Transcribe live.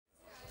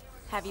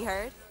Have you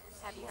heard?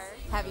 Have you heard?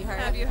 Have you heard?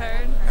 Have you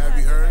heard? Have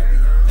you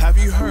heard? Have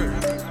you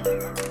heard?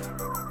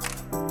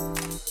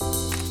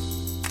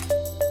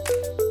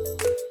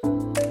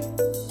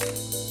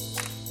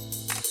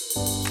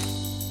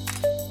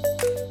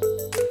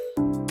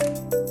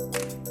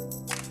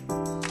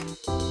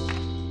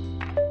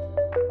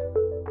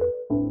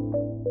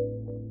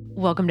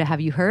 Welcome to Have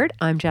You Heard?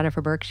 I'm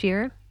Jennifer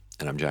Berkshire.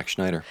 And I'm Jack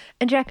Schneider.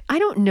 And Jack, I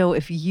don't know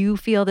if you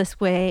feel this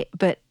way,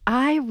 but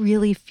I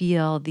really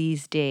feel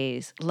these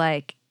days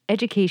like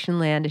education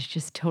land is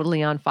just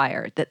totally on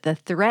fire, that the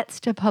threats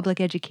to public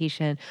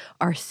education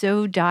are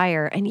so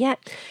dire. And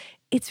yet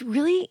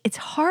it's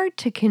hard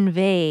to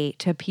convey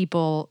to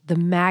people the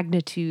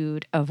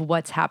magnitude of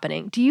what's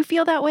happening. Do you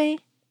feel that way?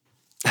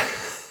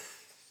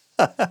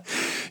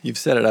 You've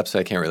set it up so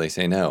I can't really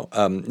say no.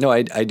 No,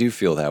 I do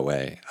feel that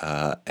way.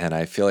 And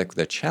I feel like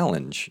the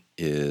challenge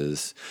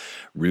is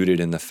rooted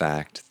in the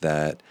fact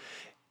that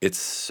it's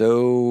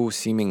so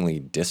seemingly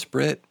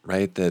disparate,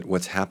 right? That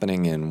what's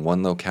happening in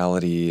one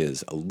locality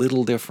is a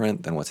little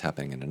different than what's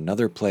happening in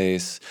another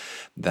place,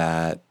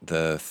 that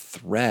the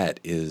threat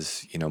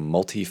is,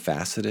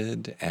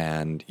 multifaceted,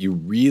 and you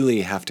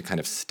really have to kind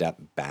of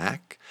step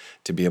back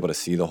to be able to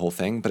see the whole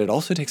thing. But it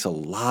also takes a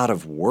lot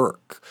of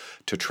work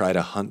to try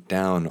to hunt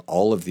down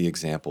all of the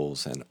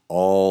examples and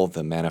all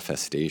the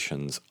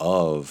manifestations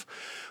of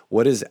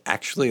what is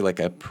actually like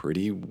a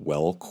pretty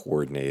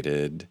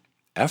well-coordinated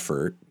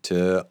effort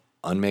to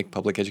unmake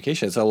public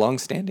education. It's a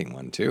long-standing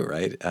one too,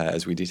 right?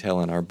 As we detail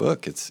in our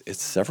book, it's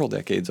several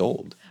decades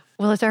old.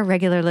 Well, as our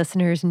regular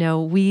listeners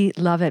know, we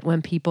love it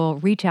when people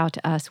reach out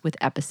to us with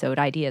episode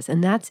ideas.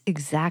 And that's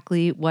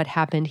exactly what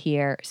happened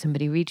here.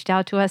 Somebody reached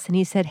out to us and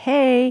he said,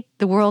 hey,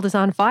 the world is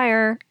on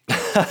fire.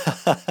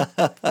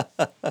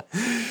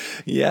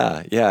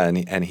 Yeah.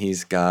 And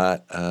he's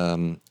got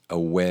a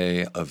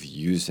way of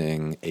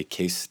using a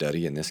case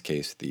study, in this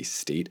case, the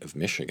state of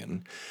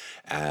Michigan,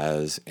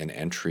 as an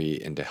entry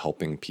into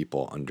helping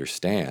people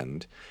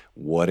understand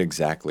what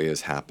exactly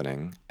is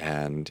happening.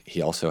 And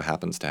he also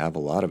happens to have a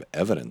lot of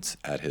evidence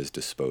at his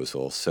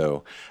disposal.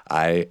 So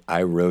I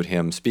wrote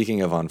him,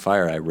 speaking of on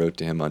fire, I wrote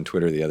to him on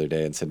Twitter the other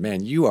day and said,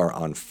 man, you are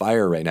on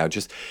fire right now.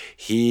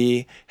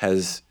 He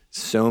has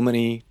so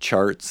many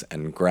charts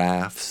and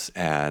graphs,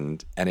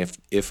 and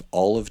if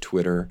all of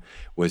Twitter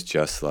was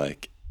just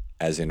like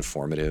as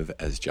informative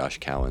as Josh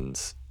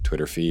Cowan's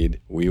Twitter feed,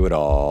 we could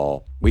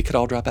all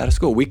drop out of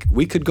school. We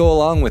could go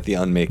along with the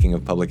unmaking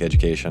of public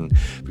education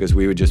because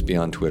we would just be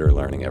on Twitter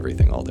learning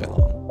everything all day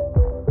long.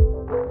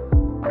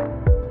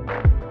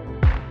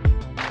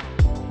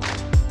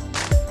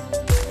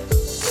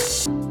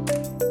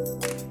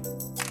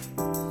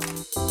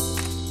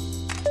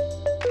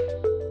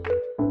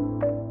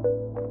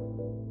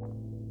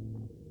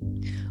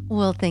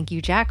 Well, thank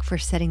you, Jack, for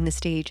setting the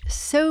stage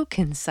so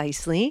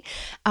concisely.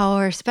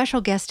 Our special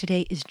guest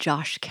today is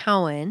Josh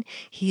Cowan.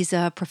 He's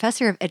a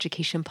professor of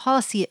education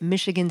policy at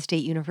Michigan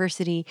State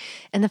University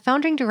and the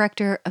founding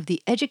director of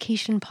the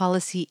Education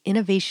Policy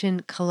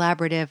Innovation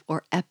Collaborative,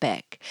 or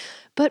EPIC.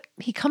 But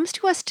he comes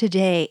to us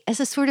today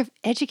as a sort of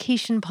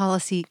education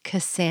policy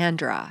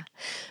Cassandra.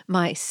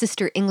 My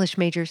sister English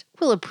majors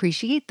will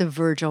appreciate the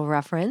Virgil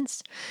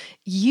reference.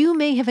 You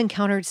may have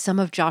encountered some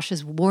of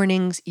Josh's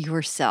warnings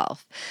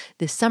yourself.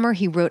 This summer,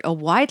 he wrote a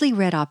widely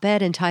read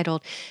op-ed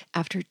entitled,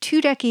 "After 2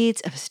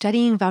 decades of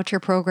studying voucher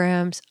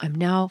programs, I'm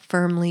now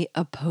firmly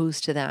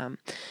opposed to them."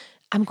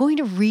 I'm going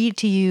to read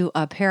to you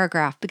a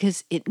paragraph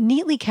because it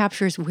neatly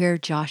captures where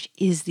Josh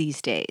is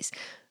these days.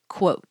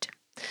 Quote,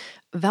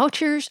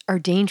 "Vouchers are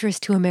dangerous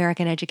to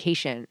American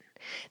education.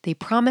 They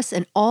promise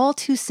an all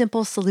too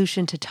simple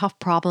solution to tough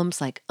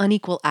problems like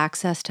unequal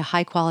access to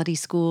high-quality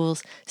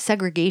schools,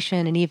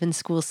 segregation, and even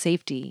school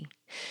safety.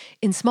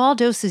 In small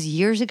doses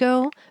years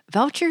ago,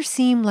 vouchers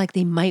seemed like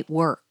they might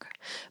work.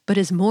 But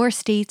as more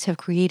states have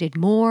created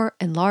more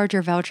and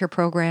larger voucher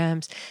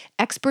programs,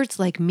 experts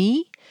like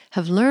me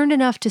have learned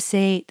enough to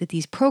say that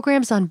these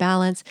programs on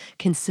balance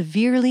can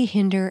severely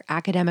hinder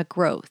academic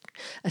growth,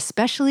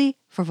 especially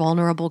for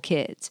vulnerable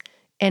kids."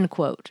 End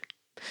quote.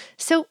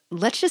 So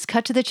let's just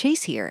cut to the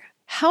chase here.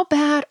 How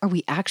bad are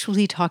we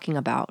actually talking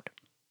about?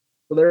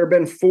 So there have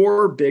been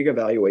 4 big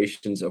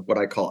evaluations of what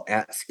I call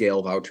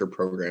at-scale voucher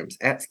programs.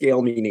 At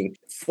scale meaning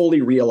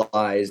fully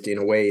realized in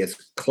a way as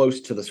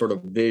close to the sort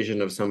of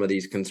vision of some of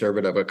these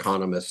conservative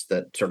economists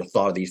that sort of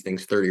thought of these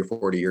things 30 or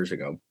 40 years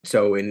ago.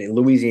 So in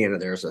Louisiana,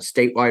 there's a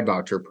statewide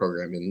voucher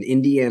program. In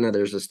Indiana,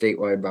 there's a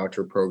statewide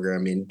voucher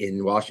program.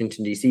 In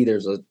Washington, D.C.,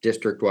 there's a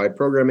district-wide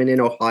program. And in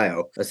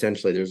Ohio,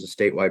 essentially, there's a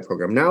statewide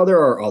program. Now there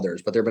are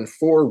others, but there have been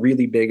 4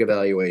 really big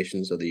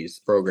evaluations of these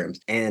programs.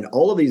 And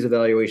all of these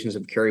evaluations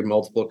have carried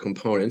multiple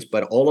components,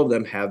 but all of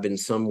them have been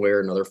somewhere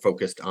or another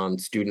focused on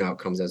student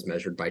outcomes as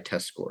measured by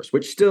test scores,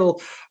 which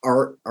still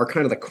are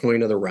kind of the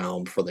coin of the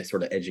realm for the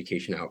sort of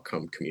education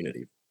outcome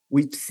community.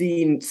 We've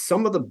seen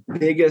some of the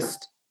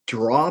biggest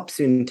drops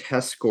in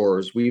test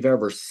scores we've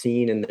ever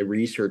seen in the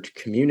research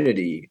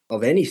community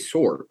of any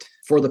sort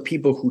for the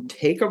people who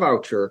take a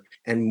voucher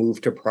and move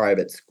to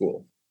private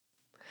school.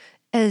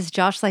 As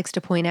Josh likes to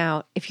point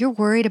out, if you're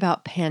worried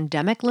about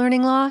pandemic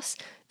learning loss,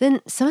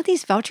 then some of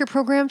these voucher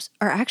programs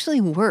are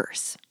actually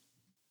worse.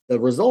 The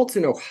results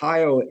in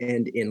Ohio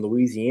and in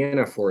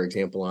Louisiana, for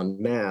example,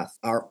 on math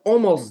are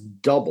almost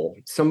double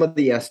some of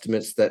the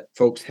estimates that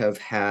folks have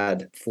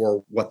had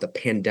for what the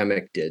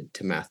pandemic did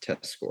to math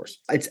test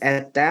scores. It's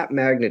at that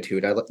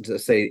magnitude. I like to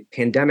say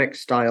pandemic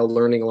style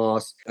learning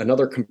loss.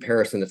 Another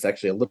comparison that's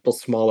actually a little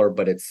smaller,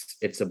 but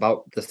it's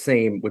about the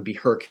same would be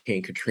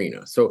Hurricane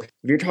Katrina. So if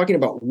you're talking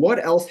about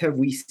what else have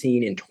we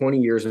seen in 20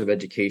 years of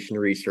education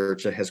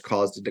research that has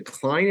caused a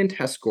decline in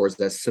test scores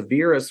as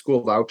severe as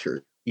school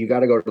vouchers, you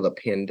got to go to the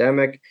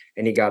pandemic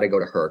and you got to go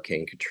to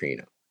Hurricane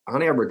Katrina.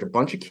 On average, a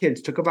bunch of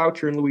kids took a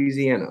voucher in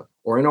Louisiana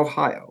or in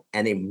Ohio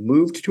and they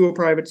moved to a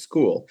private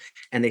school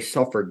and they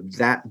suffered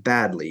that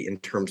badly in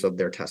terms of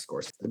their test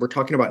scores. We're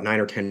talking about 9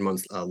 or 10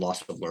 months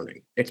loss of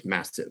learning. It's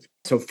massive.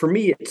 So for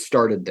me, it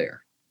started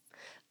there.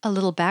 A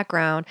little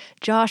background,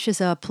 Josh is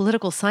a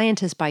political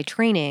scientist by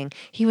training.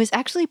 He was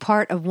actually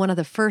part of one of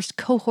the first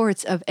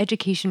cohorts of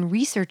education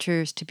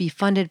researchers to be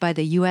funded by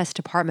the U.S.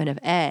 Department of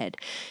Ed.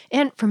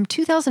 And from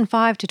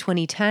 2005 to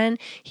 2010,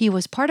 he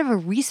was part of a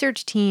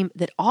research team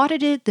that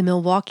audited the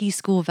Milwaukee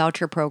School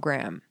Voucher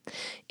Program.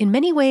 In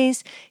many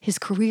ways, his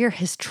career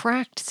has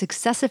tracked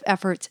successive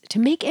efforts to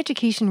make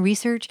education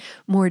research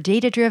more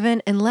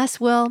data-driven and less,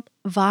 well,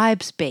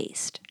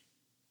 vibes-based.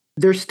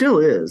 There still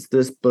is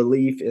this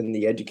belief in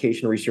the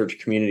education research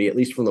community, at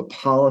least from the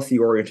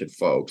policy-oriented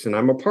folks, and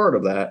I'm a part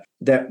of that,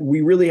 that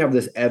we really have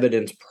this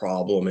evidence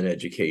problem in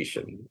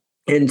education.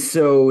 And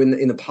so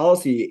in the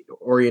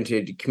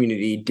policy-oriented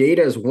community,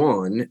 data is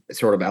one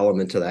sort of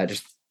element to that,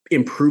 just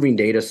improving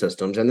data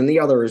systems. And then the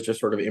other is just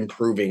sort of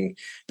improving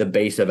the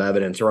base of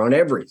evidence around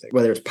everything,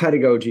 whether it's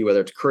pedagogy, whether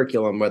it's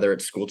curriculum, whether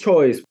it's school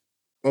choice.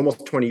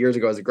 Almost 20 years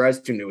ago as a grad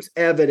student, it was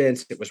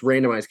evidence, it was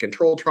randomized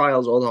control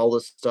trials, all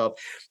this stuff.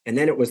 And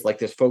then it was like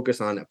this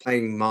focus on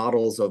applying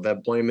models of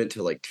employment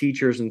to like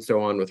teachers and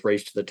so on with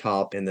Race to the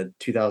Top in the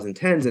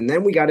 2010s. And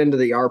then we got into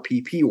the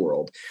RPP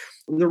world.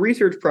 The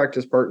research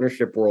practice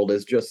partnership world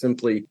is just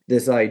simply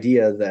this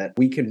idea that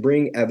we can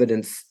bring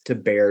evidence to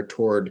bear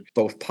toward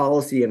both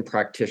policy and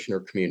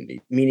practitioner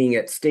community, meaning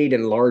at state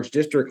and large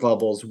district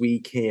levels, we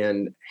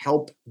can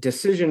help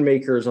decision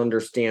makers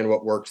understand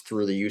what works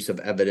through the use of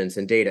evidence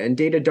and data. And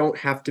data don't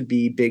have to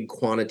be big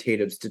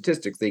quantitative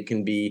statistics. They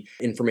can be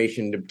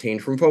information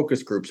obtained from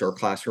focus groups or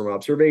classroom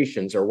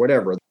observations or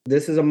whatever.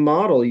 This is a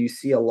model you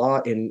see a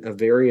lot in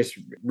various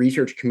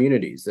research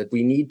communities, that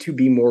we need to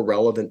be more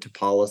relevant to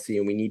policy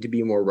and we need to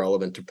be more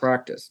relevant to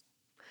practice.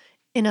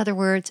 In other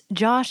words,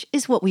 Josh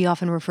is what we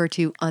often refer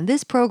to on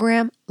this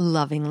program,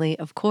 lovingly,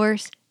 of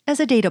course, as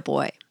a data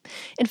boy.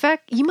 In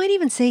fact, you might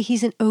even say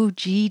he's an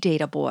OG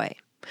data boy.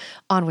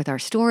 On with our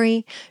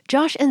story,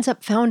 Josh ends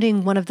up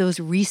founding one of those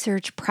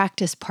research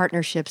practice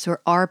partnerships, or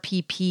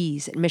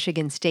RPPs, at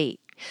Michigan State.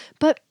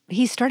 But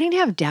he's starting to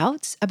have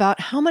doubts about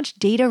how much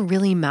data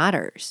really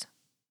matters.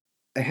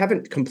 I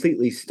haven't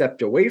completely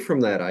stepped away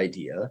from that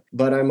idea,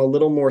 but I'm a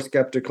little more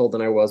skeptical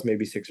than I was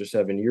maybe 6 or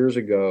 7 years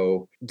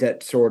ago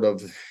that sort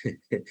of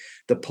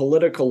the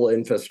political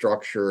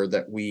infrastructure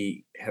that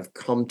we have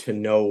come to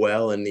know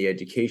well in the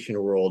education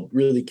world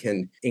really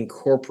can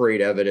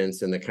incorporate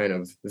evidence in the kind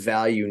of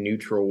value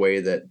neutral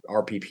way that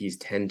RPPs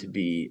tend to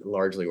be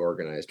largely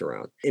organized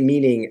around.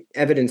 Meaning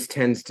evidence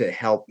tends to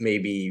help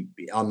maybe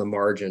on the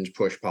margins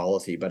push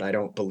policy, but I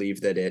don't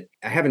believe that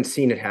I haven't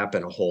seen it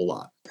happen a whole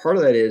lot. Part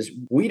of that is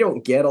we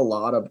don't get a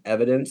lot of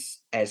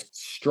evidence as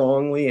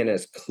strongly and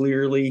as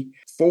clearly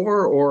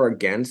for or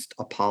against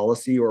a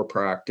policy or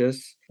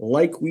practice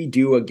like we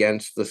do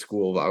against the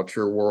school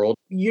voucher world.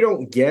 You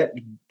don't get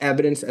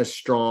evidence as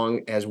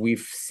strong as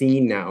we've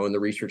seen now in the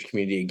research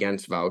community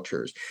against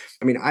vouchers.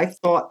 I mean, I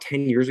thought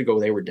 10 years ago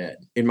they were dead.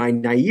 In my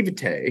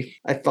naivete,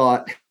 I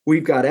thought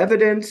we've got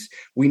evidence,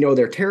 we know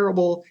they're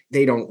terrible,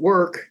 they don't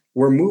work,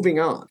 we're moving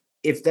on.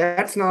 If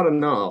that's not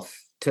enough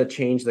to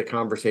change the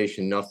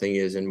conversation, nothing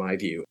is, in my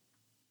view.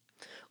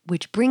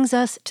 Which brings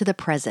us to the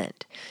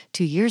present.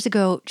 2 years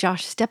ago,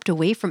 Josh stepped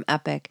away from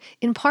EPIC,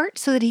 in part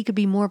so that he could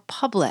be more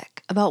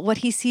public about what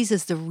he sees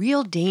as the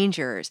real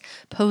dangers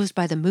posed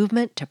by the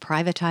movement to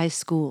privatize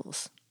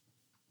schools.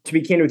 To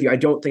be candid with you, I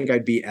don't think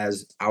I'd be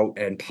as out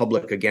and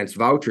public against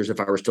vouchers if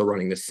I were still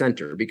running the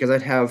center, because I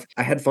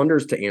had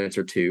funders to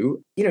answer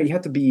to. You know, you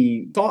have to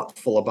be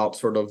thoughtful about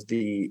sort of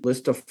the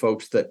list of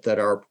folks that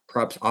are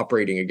perhaps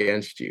operating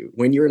against you.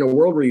 When you're in a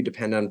world where you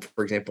depend on,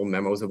 for example,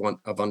 memos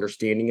of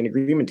understanding and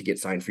agreement to get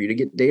signed for you to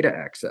get data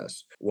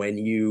access, when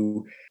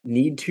you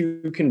need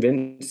to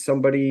convince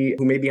somebody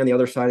who may be on the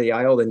other side of the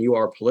aisle than you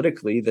are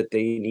politically that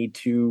they need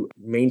to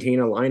maintain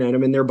a line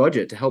item in their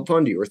budget to help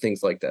fund you or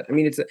things like that. I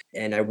mean,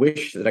 and I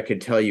wish that I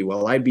could tell you,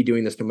 well, I'd be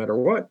doing this no matter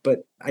what, but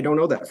I don't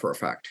know that for a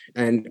fact.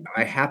 And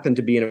I happen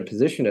to be in a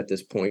position at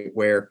this point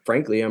where,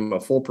 frankly, I'm a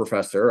full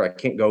professor. I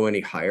can't go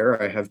any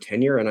higher. I have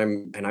tenure,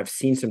 and I've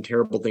seen some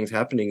terrible things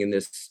happening in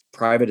this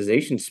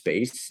privatization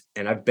space.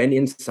 And I've been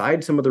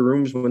inside some of the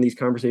rooms when these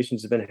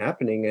conversations have been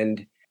happening.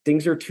 And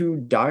things are too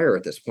dire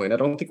at this point. I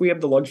don't think we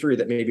have the luxury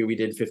that maybe we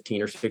did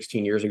 15 or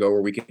 16 years ago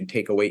where we could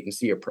take a wait and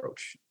see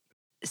approach.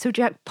 So,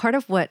 Jack, part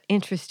of what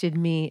interested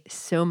me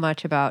so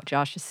much about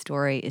Josh's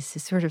story is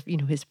his sort of,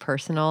 his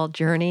personal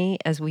journey,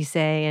 as we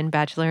say in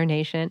Bachelor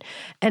Nation.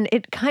 And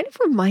it kind of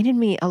reminded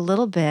me a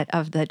little bit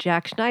of the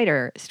Jack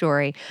Schneider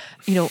story.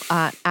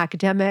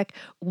 Academic,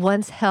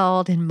 once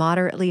held in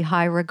moderately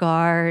high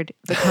regard,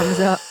 becomes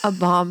a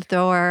bomb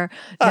thrower,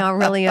 now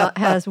really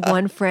has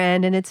one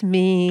friend, and it's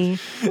me.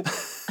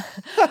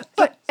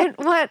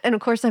 And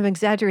of course I'm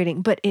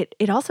exaggerating, but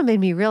it also made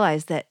me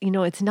realize that,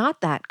 it's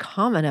not that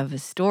common of a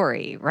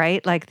story,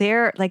 right? Like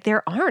there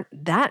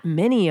aren't that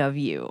many of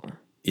you.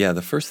 Yeah,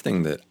 the first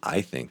thing that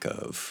I think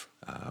of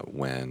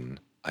when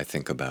I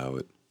think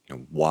about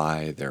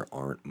why there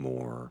aren't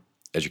more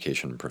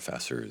education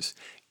professors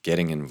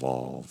getting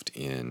involved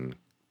in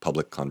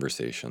public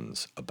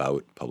conversations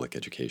about public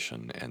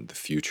education and the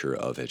future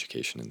of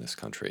education in this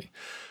country,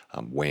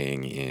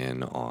 weighing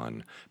in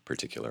on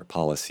particular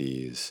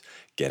policies,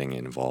 getting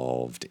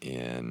involved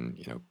in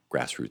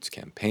grassroots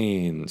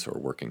campaigns or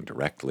working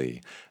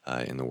directly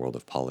in the world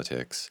of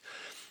politics.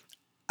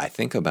 I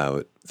think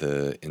about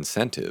the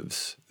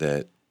incentives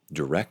that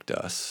direct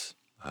us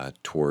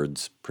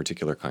towards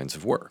particular kinds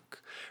of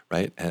work,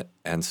 right?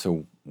 And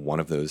so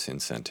one of those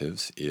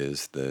incentives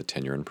is the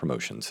tenure and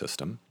promotion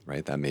system,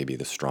 right? That may be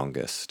the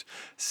strongest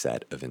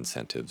set of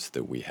incentives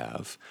that we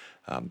have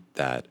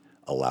that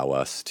allow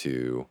us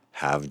to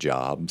have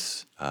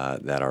jobs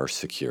that are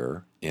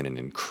secure in an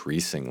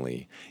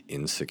increasingly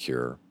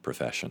insecure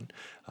profession,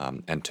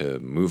 and to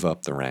move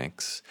up the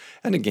ranks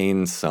and to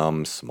gain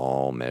some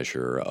small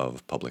measure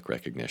of public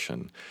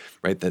recognition,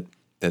 right?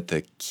 That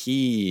the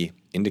key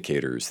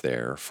indicators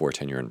there for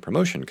tenure and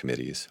promotion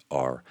committees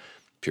are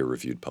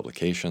peer-reviewed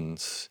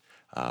publications,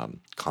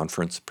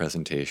 conference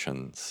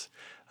presentations,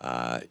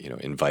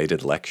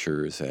 invited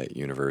lectures at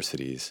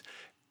universities,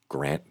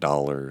 grant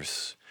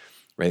dollars,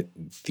 right?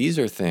 These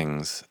are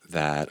things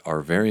that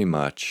are very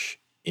much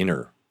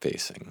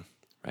inner-facing,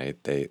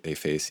 right? They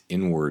face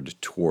inward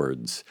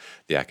towards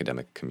the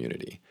academic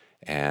community.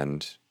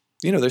 And,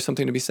 there's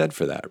something to be said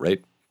for that,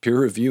 right?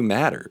 Peer review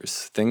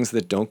matters. Things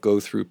that don't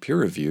go through peer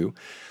review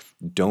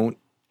don't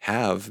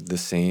have the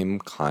same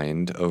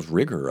kind of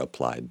rigor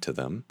applied to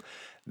them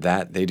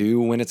that they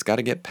do when it's got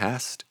to get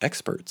past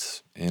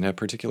experts in a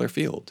particular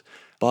field.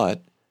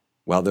 But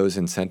while those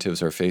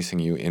incentives are facing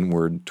you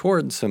inward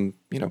towards some,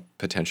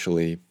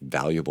 potentially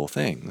valuable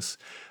things,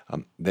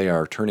 they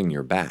are turning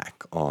your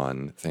back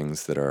on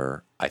things that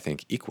are, I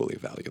think, equally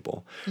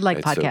valuable.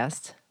 Like right?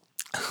 podcasts.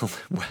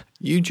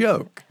 You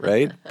joke,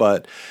 right?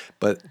 But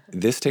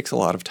this takes a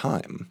lot of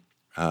time.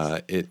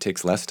 It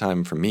takes less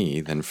time for me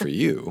than for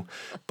you.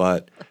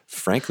 But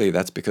frankly,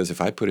 that's because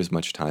if I put as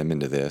much time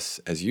into this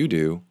as you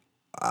do,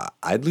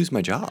 I'd lose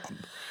my job,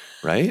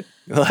 right?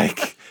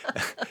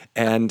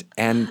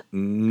 And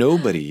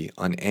nobody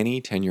on any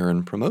tenure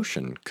and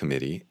promotion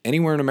committee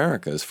anywhere in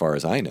America, as far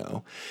as I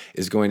know,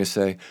 is going to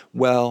say,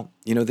 well,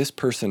 this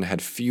person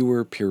had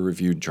fewer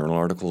peer-reviewed journal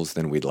articles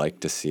than we'd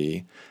like to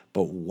see,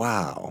 but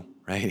wow,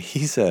 right?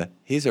 He's a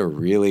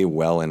really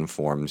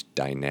well-informed,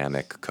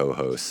 dynamic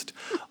co-host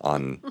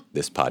on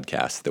this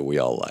podcast that we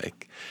all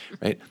like,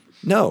 right?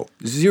 No,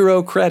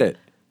 zero credit,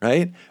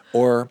 right?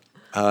 Or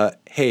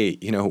hey,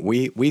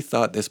 we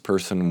thought this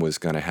person was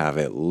going to have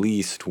at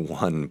least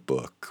one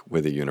book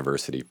with a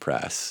university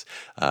press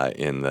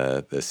in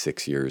the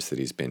 6 years that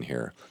he's been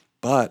here.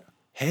 But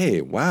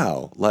hey,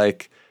 wow,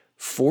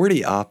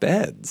 40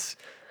 op-eds.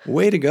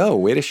 Way to go.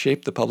 Way to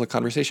shape the public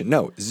conversation.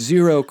 No,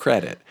 zero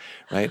credit,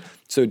 right?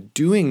 So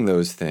doing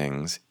those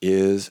things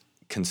is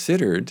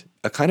considered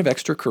a kind of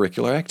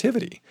extracurricular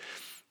activity.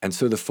 And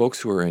so the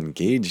folks who are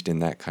engaged in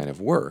that kind of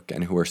work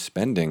and who are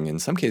spending, in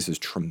some cases,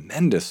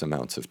 tremendous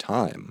amounts of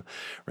time,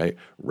 right,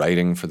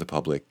 writing for the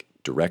public,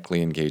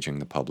 directly engaging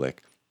the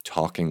public,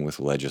 talking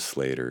with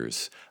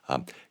legislators,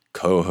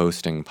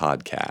 co-hosting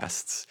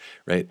podcasts,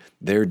 right,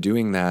 they're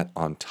doing that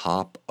on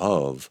top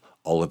of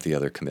all of the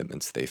other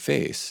commitments they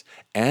face.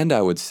 And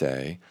I would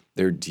say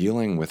they're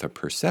dealing with a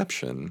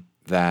perception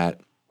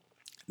that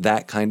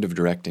that kind of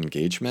direct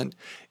engagement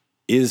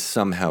is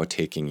somehow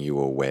taking you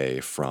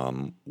away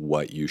from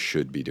what you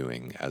should be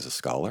doing as a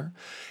scholar.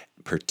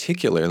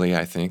 Particularly,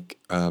 I think,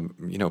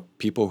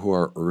 people who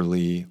are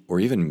early or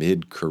even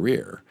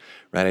mid-career,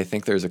 right? I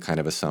think there's a kind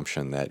of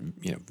assumption that,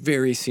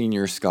 very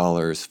senior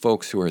scholars,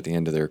 folks who are at the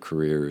end of their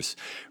careers,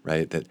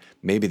 right, that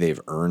maybe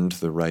they've earned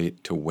the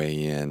right to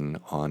weigh in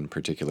on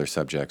particular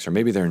subjects, or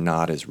maybe they're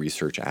not as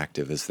research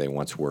active as they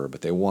once were,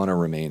 but they want to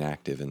remain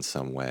active in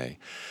some way.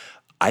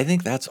 I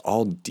think that's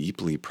all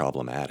deeply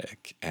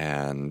problematic.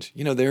 And,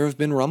 there have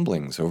been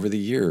rumblings over the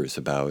years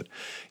about,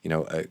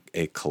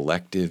 a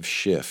collective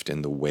shift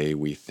in the way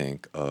we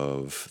think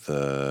of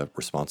the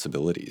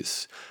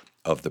responsibilities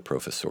of the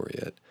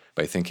professoriate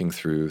by thinking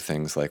through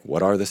things like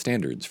what are the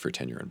standards for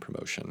tenure and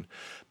promotion.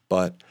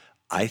 But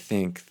I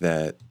think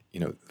that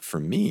for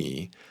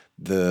me,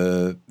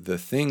 the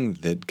thing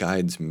that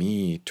guides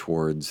me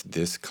towards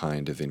this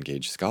kind of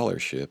engaged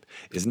scholarship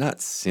is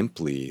not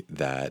simply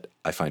that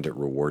I find it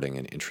rewarding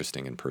and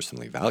interesting and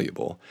personally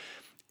valuable.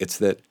 It's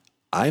that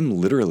I'm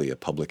literally a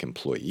public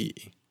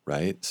employee,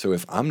 right? So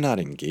if I'm not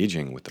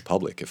engaging with the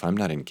public, if I'm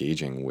not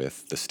engaging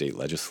with the state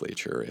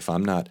legislature, if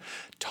I'm not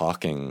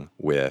talking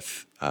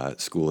with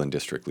school and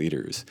district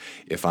leaders,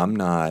 if I'm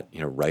not,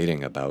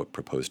 writing about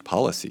proposed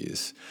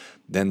policies,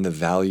 then the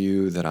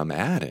value that I'm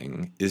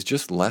adding is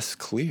just less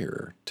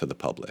clear to the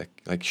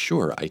public. Like,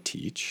 sure, I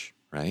teach,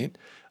 right?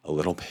 A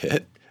little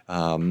bit.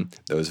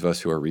 Those of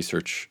us who are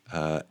research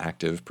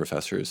active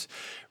professors,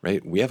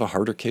 right? We have a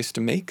harder case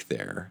to make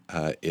there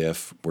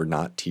if we're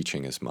not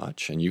teaching as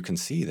much. And you can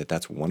see that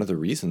that's one of the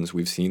reasons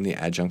we've seen the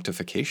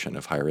adjunctification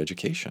of higher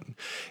education,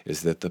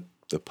 is that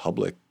the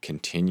public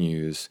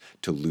continues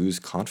to lose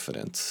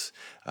confidence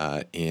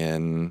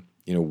in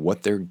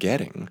what they're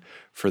getting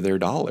for their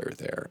dollar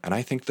there. And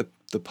I think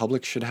the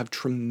public should have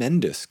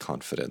tremendous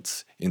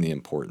confidence in the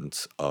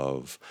importance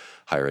of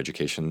higher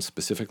education,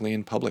 specifically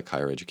in public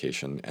higher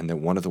education, and that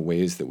one of the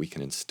ways that we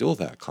can instill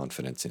that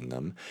confidence in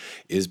them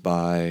is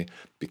by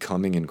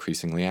becoming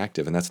increasingly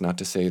active. And that's not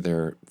to say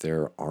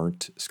there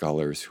aren't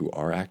scholars who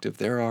are active.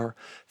 There are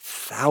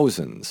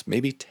thousands,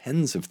 maybe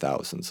tens of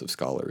thousands of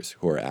scholars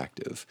who are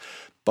active,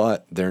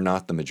 but they're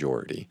not the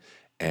majority.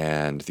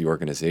 And the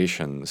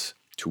organizations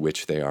to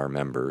which they are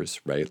members,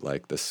 right,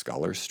 like the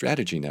Scholar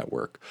Strategy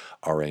Network,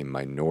 are a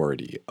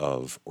minority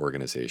of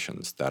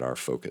organizations that are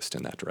focused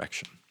in that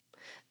direction.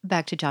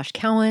 Back to Josh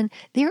Cowan,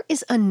 there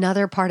is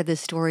another part of this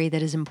story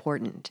that is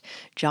important.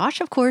 Josh,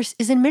 of course,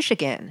 is in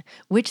Michigan,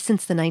 which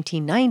since the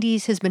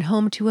 1990s has been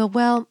home to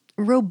a,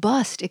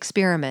 robust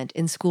experiment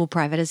in school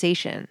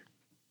privatization.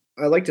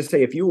 I like to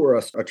say, if you were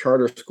a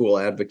charter school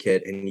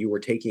advocate and you were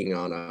taking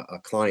on a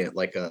client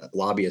like a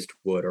lobbyist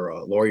would or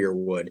a lawyer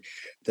would,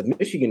 the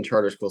Michigan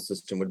charter school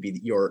system would be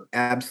your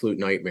absolute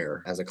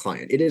nightmare as a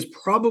client. It is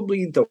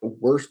probably the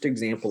worst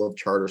example of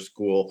charter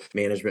school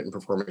management and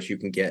performance you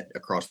can get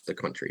across the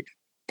country.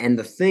 And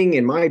the thing,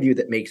 in my view,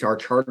 that makes our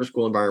charter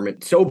school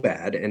environment so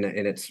bad, and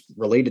it's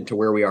related to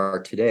where we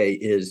are today,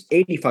 is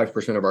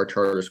 85% of our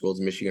charter schools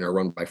in Michigan are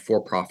run by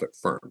for-profit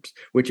firms,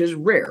 which is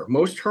rare.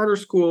 Most charter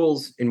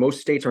schools in most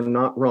states are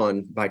not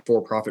run by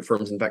for-profit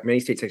firms. In fact,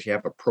 many states actually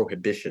have a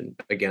prohibition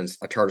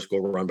against a charter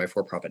school run by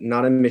for-profit,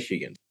 not in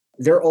Michigan.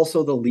 They're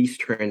also the least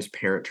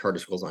transparent charter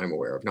schools I'm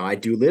aware of. Now, I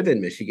do live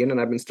in Michigan,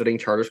 and I've been studying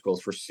charter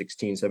schools for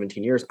 16,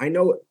 17 years. I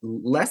know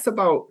less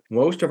about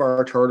most of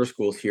our charter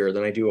schools here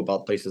than I do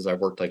about places I've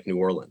worked, like New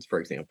Orleans,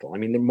 for example. I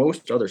mean,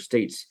 most other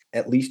states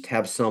at least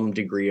have some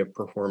degree of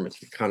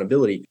performance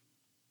accountability.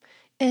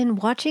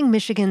 And watching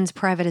Michigan's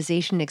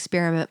privatization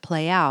experiment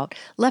play out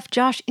left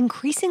Josh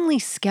increasingly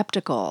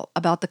skeptical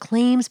about the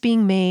claims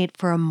being made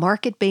for a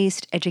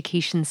market-based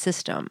education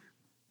system.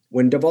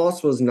 When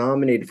DeVos was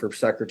nominated for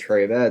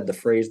Secretary of Ed, the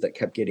phrase that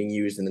kept getting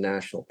used in the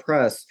national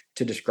press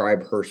to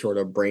describe her sort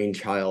of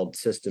brainchild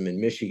system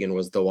in Michigan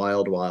was the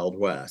Wild, Wild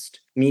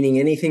West, meaning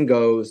anything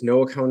goes,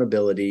 no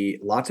accountability,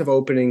 lots of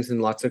openings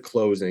and lots of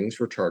closings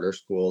for charter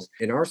schools.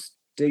 In our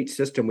state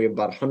system, we have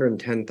about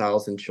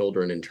 110,000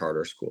 children in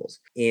charter schools.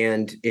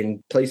 And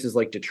in places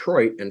like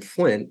Detroit and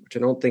Flint, which I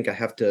don't think I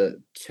have to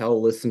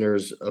tell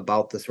listeners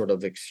about the sort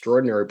of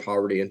extraordinary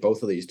poverty in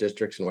both of these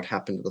districts and what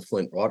happened to the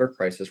Flint water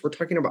crisis, we're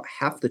talking about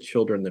half the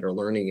children that are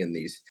learning in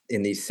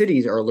these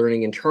cities are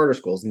learning in charter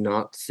schools,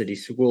 not city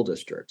school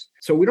districts.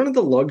 So we don't have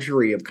the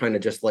luxury of kind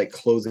of just like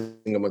closing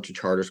a bunch of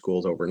charter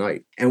schools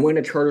overnight. And when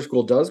a charter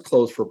school does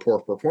close for poor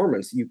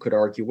performance, you could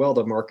argue, well,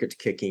 the market's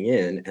kicking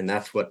in, and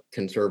that's what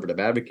conservative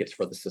advocates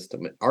for the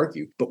system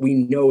argue. But we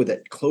know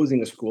that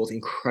closing a school is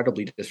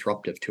incredibly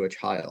disruptive to a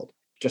child.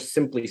 Just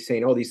simply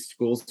saying, oh, these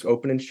schools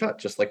open and shut,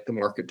 just like the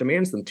market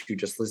demands them to,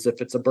 just as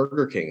if it's a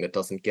Burger King that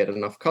doesn't get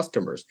enough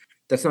customers.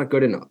 That's not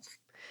good enough.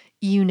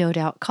 You no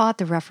doubt caught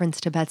the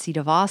reference to Betsy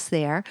DeVos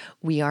there.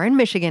 We are in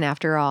Michigan,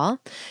 after all.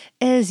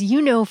 As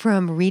you know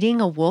from reading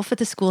A Wolf at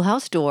the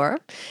Schoolhouse Door,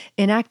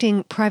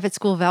 enacting private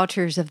school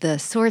vouchers of the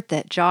sort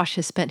that Josh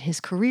has spent his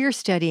career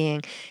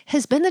studying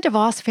has been the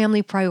DeVos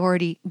family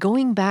priority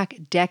going back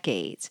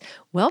decades.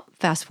 Well,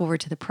 fast forward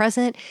to the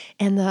present,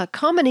 and the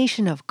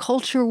combination of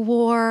culture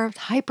war,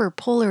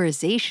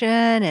 hyperpolarization,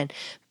 and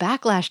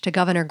backlash to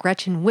Governor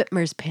Gretchen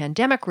Whitmer's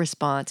pandemic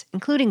response,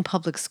 including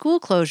public school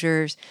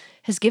closures,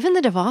 has given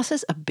the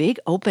DeVosses a big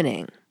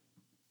opening.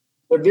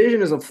 Their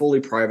vision is a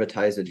fully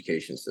privatized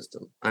education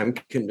system. I'm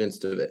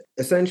convinced of it.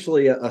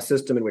 Essentially, a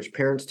system in which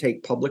parents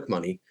take public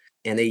money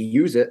and they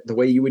use it the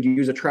way you would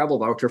use a travel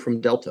voucher from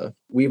Delta.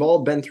 We've all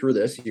been through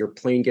this. Your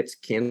plane gets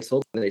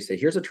canceled, and they say,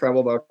 here's a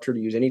travel voucher to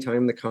use anytime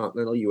in the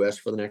continental U.S.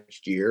 for the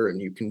next year,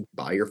 and you can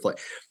buy your flight.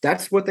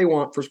 That's what they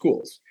want for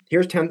schools.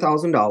 Here's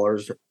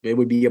 $10,000. It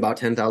would be about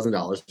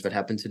 $10,000 if it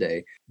happened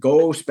today.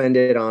 Go spend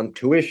it on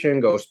tuition,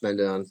 go spend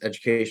it on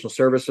educational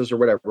services or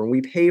whatever, and we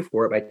pay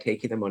for it by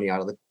taking the money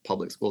out of the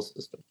public school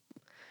system.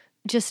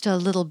 Just a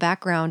little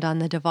background on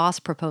the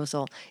DeVos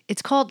proposal.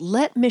 It's called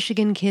Let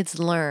Michigan Kids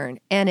Learn,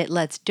 and it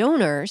lets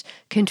donors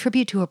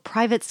contribute to a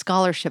private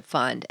scholarship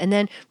fund and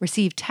then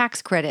receive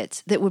tax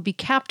credits that would be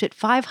capped at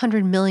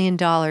 $500 million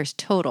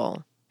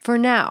total for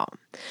now.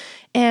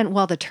 And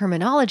while the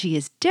terminology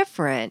is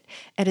different,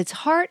 at its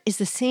heart is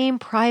the same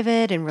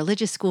private and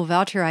religious school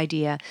voucher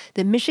idea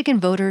that Michigan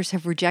voters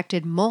have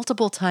rejected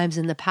multiple times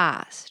in the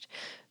past.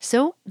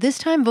 So this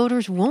time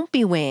voters won't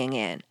be weighing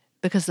in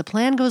because the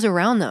plan goes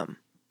around them.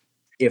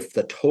 If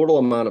the total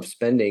amount of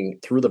spending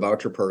through the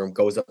voucher program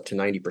goes up to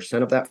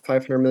 90% of that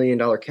 $500 million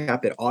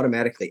cap, it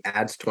automatically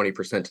adds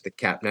 20% to the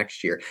cap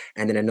next year,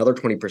 and then another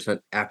 20%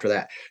 after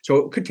that. So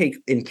it could take,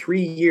 in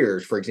 3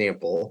 years, for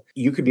example,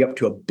 you could be up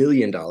to $1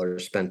 billion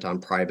spent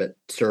on private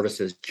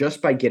services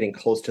just by getting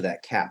close to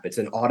that cap. It's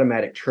an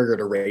automatic trigger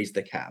to raise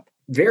the cap.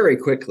 Very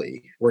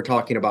quickly, we're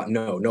talking about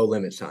no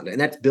limits on it. And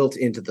that's built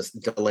into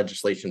the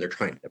legislation they're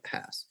trying to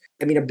pass.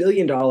 I mean, $1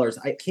 billion,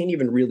 I can't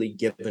even really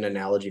give an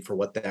analogy for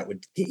what that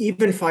would,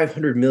 even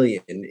 500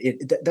 million,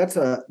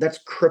 that's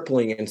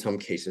crippling in some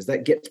cases.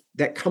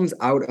 That comes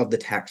out of the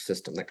tax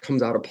system, that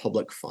comes out of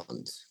public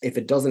funds. If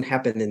it doesn't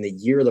happen in the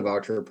year the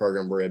voucher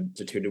program were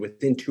instituted,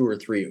 within 2 or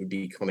 3, it would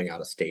be coming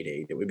out of state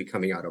aid. It would be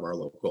coming out of our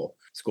local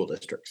school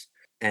districts.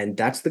 And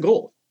that's the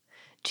goal.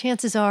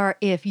 Chances are,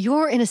 if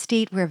you're in a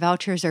state where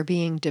vouchers are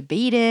being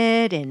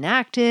debated,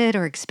 enacted,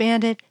 or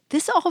expanded,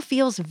 this all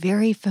feels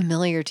very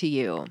familiar to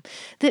you.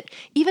 That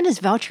even as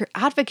voucher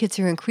advocates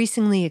are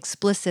increasingly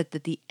explicit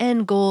that the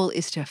end goal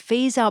is to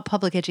phase out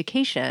public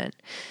education,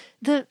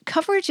 the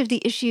coverage of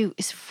the issue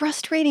is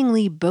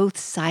frustratingly both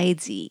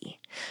sidesy.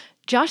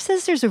 Josh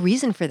says there's a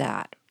reason for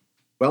that.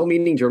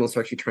 Well-meaning journalists are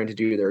actually trying to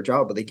do their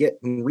job, but they get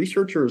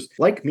researchers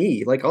like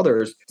me, like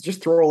others,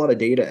 just throw a lot of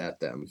data at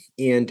them.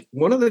 And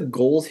one of the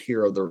goals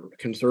here of the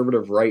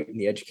conservative right in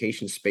the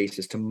education space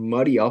is to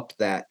muddy up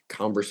that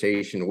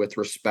conversation with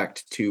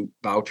respect to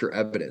voucher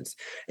evidence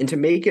and to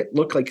make it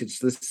look like it's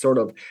this sort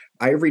of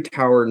ivory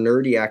tower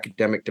nerdy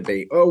academic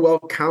debate. Oh, well,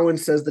 Cowan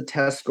says the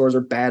test scores are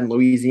bad in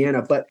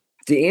Louisiana, but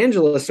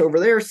DeAngelis over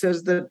there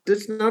says that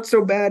it's not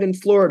so bad in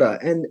Florida.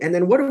 And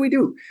then what do we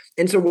do?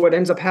 And so what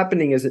ends up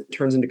happening is it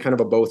turns into kind of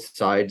a both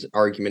sides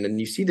argument. And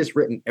you see this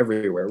written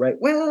everywhere, right?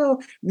 Well,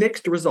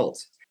 mixed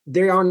results.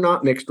 They are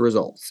not mixed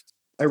results.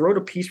 I wrote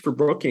a piece for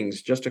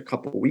Brookings just a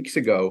couple of weeks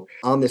ago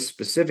on this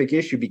specific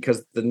issue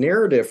because the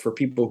narrative for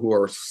people who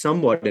are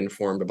somewhat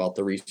informed about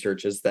the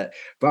research is that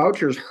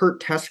vouchers hurt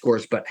test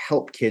scores but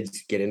help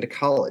kids get into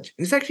college.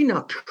 And it's actually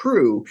not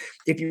true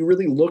if you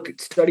really look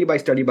at study by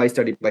study by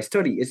study by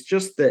study. It's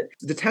just that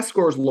the test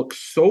scores look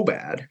so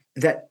bad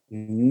that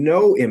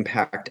no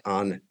impact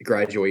on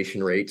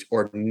graduation rates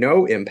or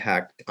no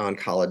impact on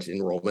college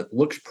enrollment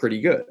looks pretty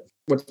good.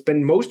 What's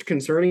been most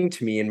concerning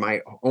to me in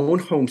my own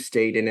home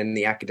state and in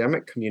the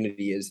academic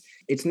community is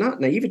it's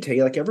not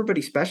naivete. Like,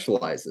 everybody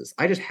specializes.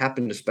 I just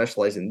happen to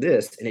specialize in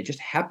this, and it just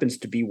happens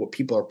to be what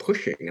people are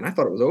pushing. And I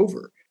thought it was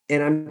over.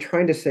 And I'm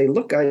trying to say,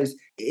 look, guys,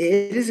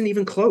 it isn't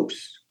even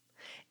close.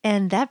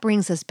 And that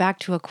brings us back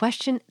to a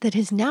question that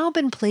has now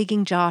been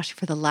plaguing Josh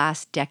for the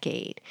last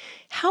decade.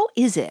 How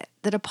is it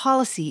that a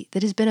policy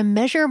that has been a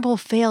measurable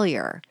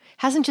failure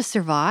hasn't just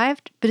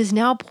survived, but is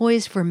now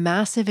poised for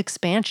massive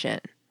expansion?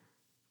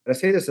 I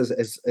say this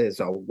as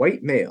a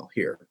white male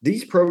here.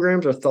 These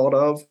programs are thought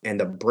of and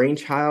the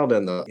brainchild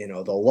and the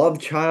love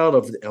child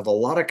of a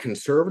lot of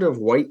conservative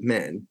white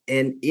men.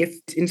 And if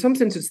in some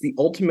sense it's the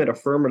ultimate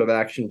affirmative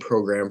action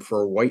program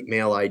for white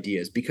male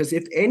ideas, because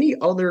if any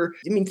other,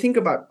 think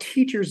about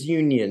teachers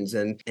unions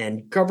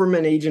and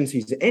government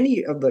agencies,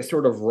 any of the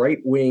sort of right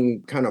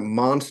wing kind of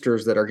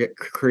monsters that are get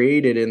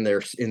created in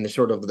the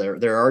sort of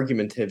their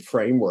argumentative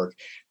framework.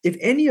 If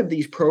any of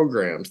these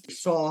programs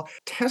saw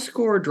test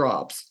score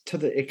drops to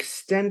the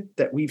extent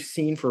that we've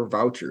seen for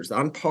vouchers,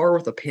 on par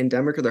with the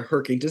pandemic or the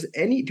hurricane,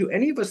 do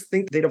any of us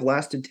think they'd have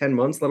lasted 10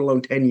 months, let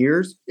alone 10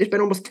 years? It's been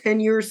almost 10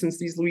 years since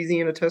these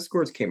Louisiana test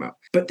scores came out.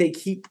 But they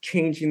keep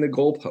changing the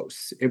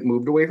goalposts. It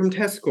moved away from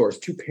test scores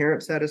to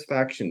parent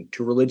satisfaction,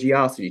 to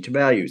religiosity, to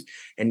values.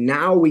 And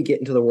now we get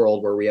into the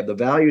world where we have the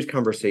values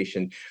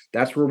conversation.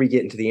 That's where we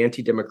get into the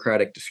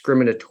anti-democratic,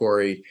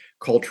 discriminatory,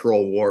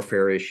 cultural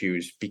warfare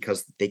issues,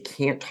 because they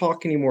can't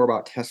talk anymore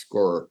about test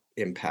score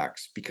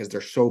impacts because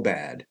they're so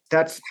bad.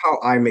 That's how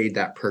I made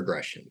that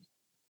progression.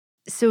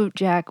 So,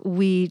 Jack,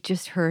 we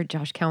just heard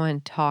Josh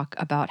Cowan talk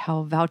about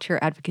how voucher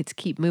advocates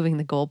keep moving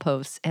the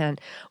goalposts. And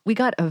we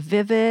got a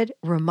vivid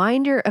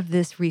reminder of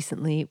this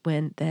recently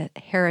when the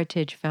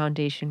Heritage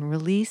Foundation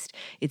released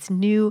its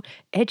new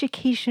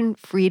Education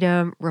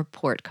Freedom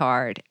Report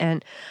Card.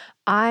 And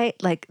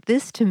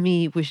this to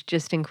me was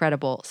just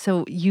incredible.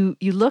 So you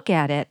look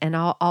at it, and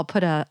I'll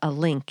put a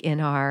link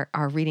in our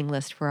reading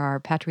list for our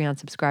Patreon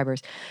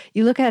subscribers.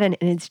 You look at it,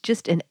 and it's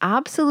just an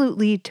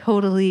absolutely,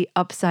 totally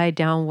upside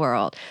down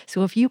world.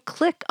 So if you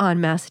click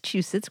on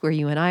Massachusetts, where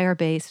you and I are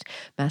based,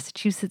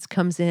 Massachusetts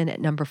comes in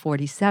at number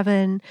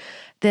 47.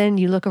 Then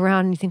you look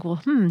around and you think, well,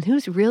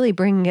 who's really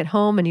bringing it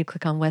home? And you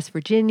click on West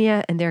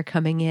Virginia, and they're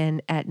coming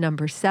in at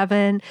number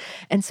 7.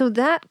 And so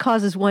that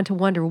causes one to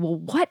wonder, well,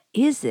 what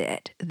is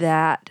it that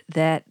that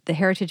the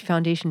Heritage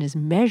Foundation is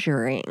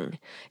measuring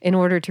in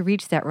order to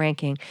reach that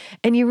ranking.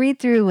 And you read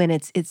through and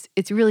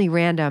it's really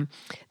random.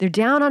 They're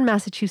down on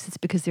Massachusetts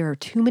because there are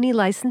too many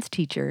licensed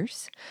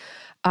teachers.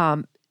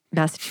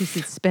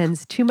 Massachusetts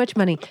spends too much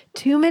money.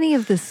 Too many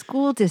of the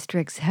school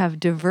districts have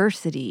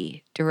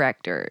diversity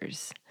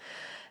directors.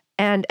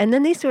 And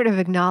then they sort of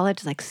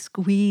acknowledge, like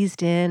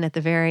squeezed in at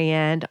the very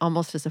end,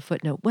 almost as a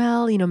footnote,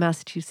 well,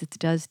 Massachusetts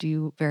does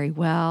do very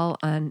well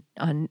on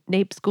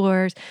NAEP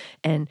scores,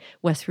 and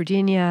West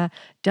Virginia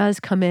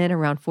does come in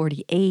around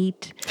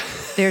 48.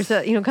 There's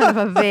a, kind of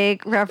a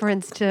vague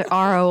reference to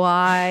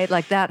ROI,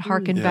 like that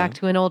harkened back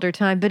to an older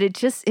time. But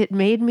it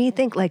made me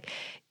think, like,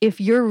 if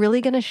you're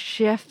really going to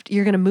shift,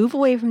 you're going to move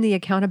away from the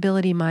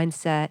accountability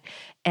mindset,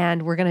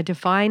 and we're going to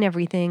define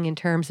everything in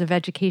terms of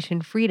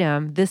education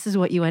freedom, this is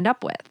what you end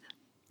up with.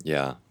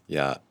 Yeah.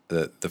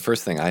 The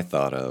first thing I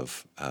thought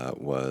of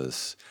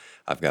was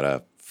I've got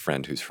a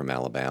friend who's from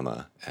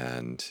Alabama,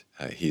 and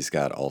he's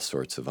got all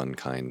sorts of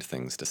unkind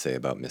things to say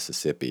about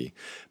Mississippi,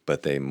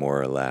 but they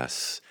more or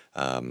less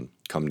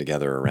come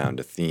together around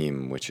a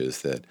theme, which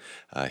is that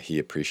he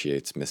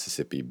appreciates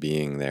Mississippi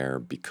being there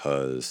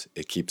because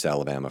it keeps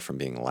Alabama from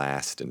being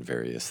last in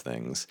various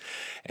things.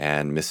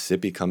 And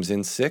Mississippi comes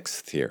in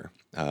 6th here,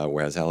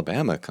 whereas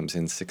Alabama comes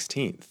in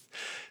 16th.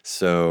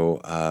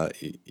 So,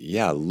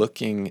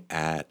 looking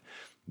at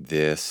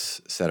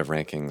this set of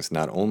rankings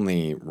not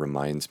only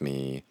reminds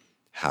me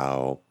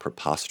how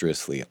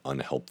preposterously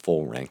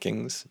unhelpful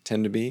rankings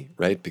tend to be,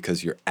 right?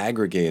 Because you're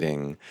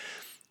aggregating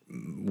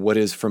what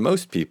is, for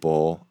most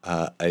people,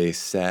 a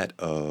set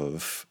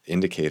of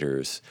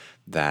indicators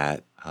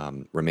that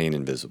remain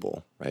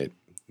invisible, right?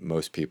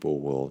 Most people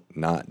will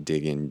not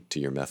dig into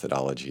your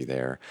methodology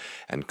there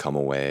and come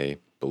away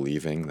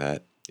believing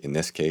that, in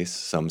this case,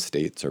 some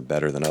states are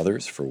better than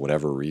others for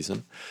whatever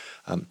reason.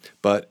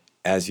 But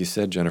as you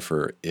said,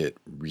 Jennifer, it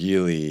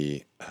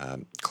really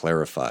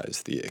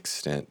clarifies the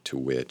extent to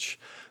which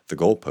the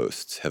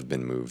goalposts have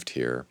been moved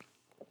here.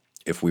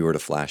 If we were to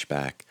flash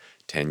back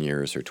 10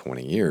 years or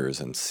 20 years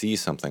and see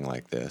something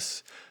like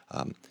this,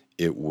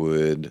 it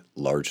would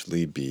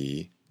largely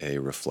be a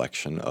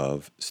reflection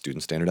of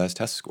student standardized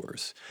test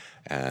scores.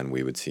 And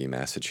we would see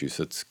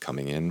Massachusetts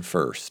coming in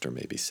first or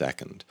maybe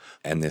second.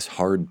 And this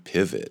hard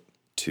pivot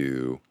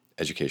to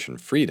education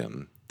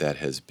freedom that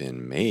has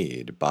been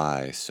made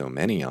by so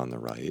many on the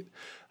right,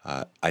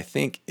 I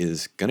think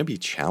is going to be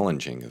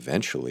challenging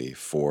eventually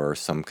for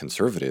some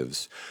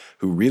conservatives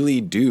who really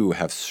do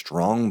have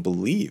strong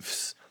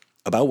beliefs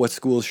about what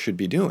schools should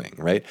be doing,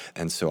 right?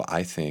 And so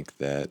I think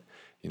that,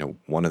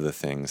 one of the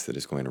things that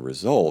is going to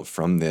result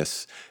from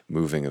this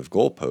moving of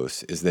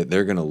goalposts is that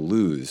they're going to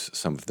lose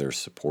some of their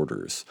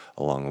supporters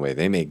along the way.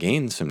 They may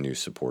gain some new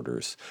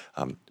supporters,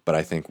 but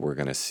I think we're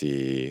going to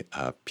see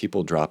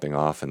people dropping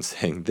off and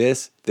saying,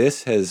 this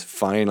has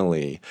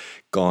finally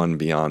gone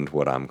beyond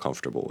what I'm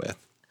comfortable with.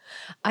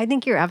 I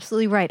think you're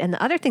absolutely right. And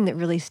the other thing that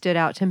really stood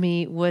out to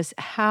me was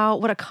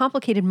what a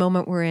complicated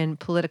moment we're in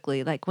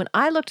politically. Like, when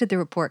I looked at the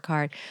report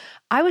card,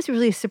 I was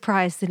really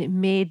surprised that it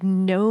made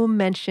no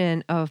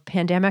mention of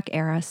pandemic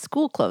era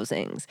school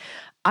closings.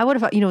 I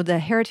would have, the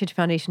Heritage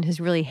Foundation has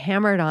really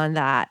hammered on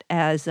that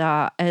as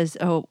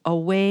a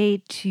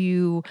way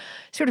to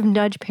sort of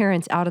nudge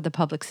parents out of the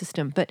public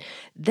system. But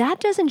that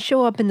doesn't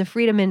show up in the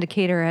freedom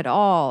indicator at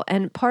all.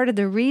 And part of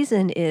the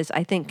reason is,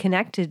 I think,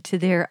 connected to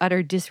their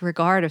utter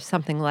disregard of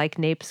something like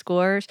NAEP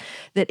scores,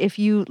 that if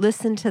you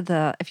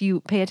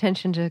pay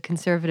attention to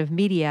conservative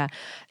media,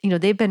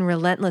 they've been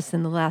relentless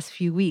in the last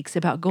few weeks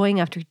about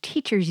going after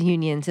teachers'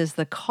 unions as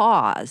the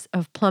cause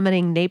of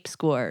plummeting NAEP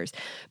scores.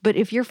 But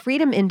if your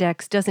freedom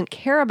index doesn't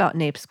care about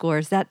NAEP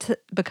scores, that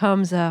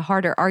becomes a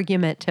harder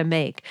argument to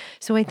make.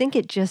 So I think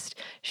it just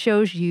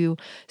shows you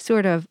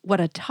sort of what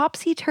a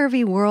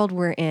topsy-turvy world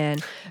we're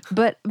in,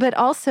 but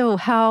also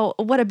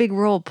what a big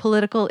role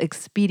political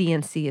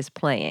expediency is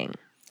playing.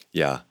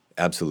 Yeah,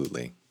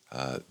 absolutely.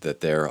 That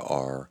there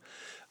are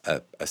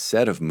a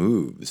set of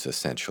moves,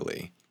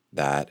 essentially,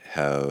 that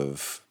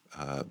have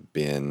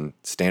been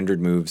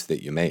standard moves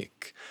that you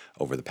make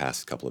over the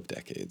past couple of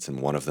decades.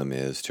 And one of them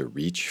is to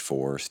reach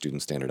for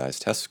student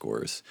standardized test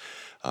scores.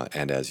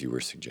 And as you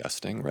were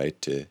suggesting, right,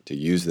 to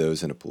use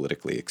those in a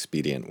politically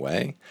expedient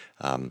way,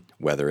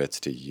 whether it's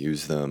to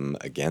use them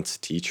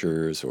against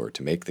teachers or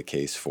to make the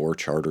case for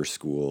charter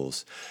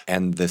schools.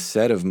 And the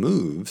set of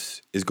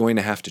moves is going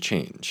to have to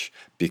change,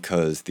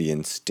 because the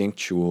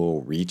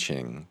instinctual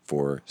reaching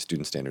for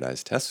student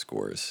standardized test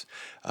scores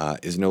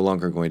is no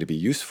longer going to be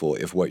useful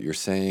if what you're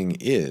saying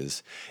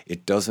is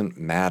it doesn't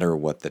matter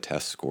what the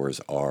test scores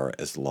are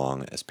as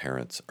long as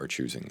parents are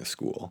choosing the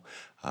school.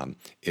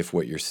 If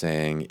what you're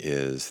saying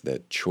is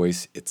that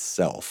choice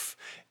itself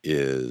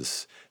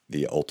is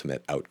the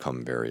ultimate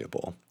outcome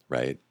variable,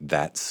 right,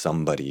 that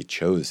somebody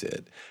chose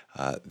it,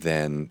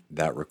 then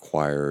that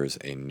requires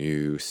a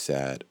new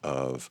set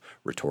of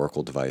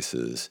rhetorical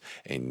devices,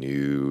 a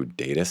new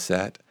data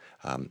set,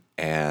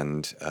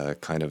 and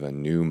kind of a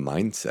new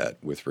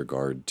mindset with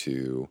regard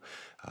to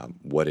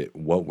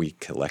what we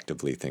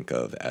collectively think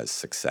of as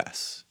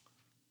success.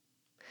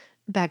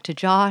 Back to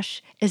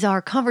Josh. As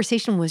our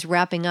conversation was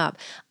wrapping up,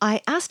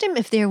 I asked him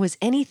if there was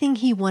anything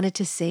he wanted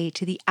to say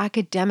to the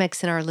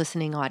academics in our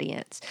listening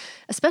audience,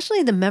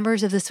 especially the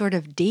members of the sort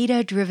of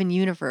data-driven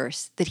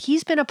universe that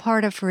he's been a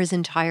part of for his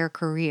entire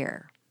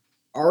career.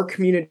 Our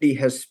community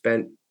has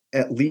spent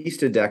at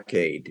least a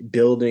decade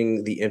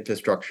building the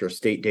infrastructure,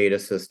 state data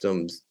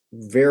systems,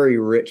 very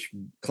rich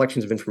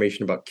collections of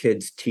information about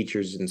kids,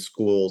 teachers, and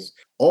schools,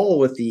 all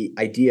with the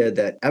idea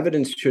that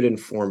evidence should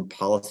inform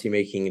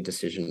policymaking and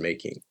decision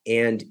making.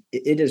 And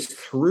it is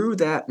through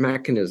that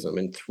mechanism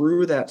and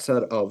through that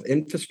set of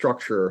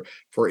infrastructure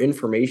for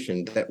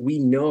information that we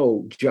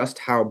know just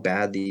how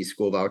bad these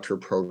school voucher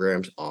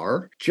programs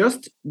are,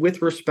 just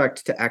with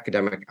respect to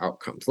academic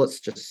outcomes. Let's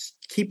just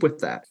keep with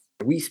that.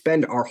 We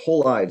spend our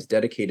whole lives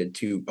dedicated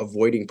to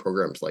avoiding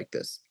programs like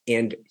this,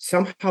 and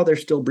somehow they're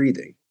still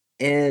breathing.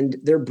 And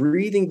they're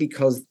breathing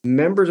because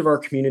members of our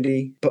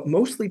community, but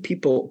mostly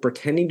people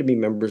pretending to be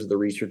members of the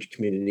research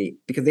community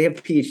because they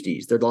have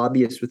PhDs, they're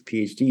lobbyists with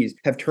PhDs,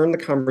 have turned the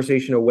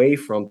conversation away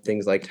from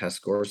things like test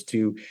scores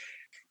to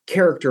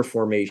character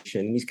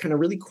formation, these kind of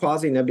really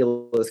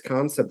quasi-nebulous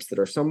concepts that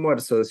are somewhat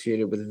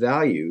associated with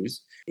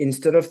values,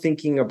 instead of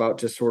thinking about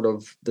just sort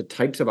of the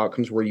types of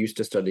outcomes we're used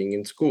to studying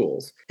in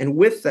schools. And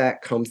with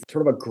that comes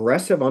sort of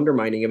aggressive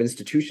undermining of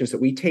institutions that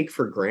we take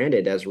for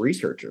granted as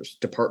researchers,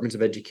 departments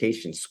of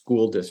education,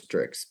 school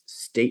districts,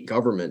 state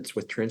governments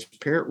with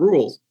transparent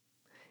rules.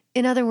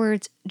 In other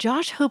words,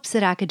 Josh hopes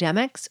that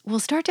academics will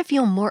start to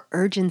feel more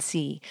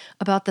urgency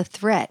about the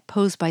threat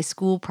posed by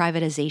school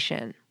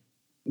privatization.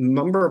 A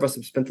number of us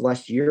have spent the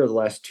last year or the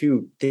last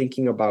two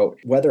thinking about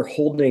whether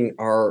holding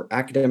our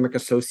academic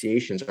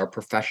associations, our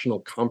professional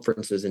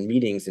conferences and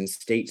meetings in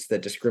states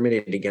that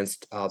discriminate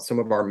against some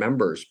of our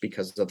members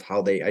because of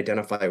how they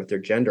identify with their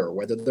gender, or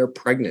whether they're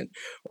pregnant,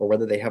 or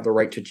whether they have the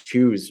right to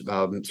choose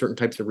certain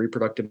types of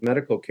reproductive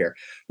medical care.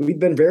 We've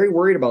been very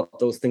worried about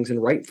those things,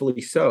 and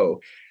rightfully so.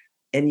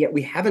 And yet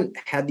we haven't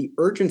had the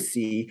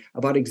urgency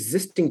about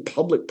existing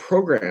public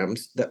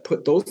programs that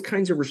put those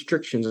kinds of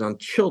restrictions on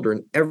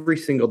children every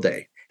single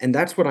day. And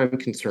that's what I'm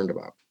concerned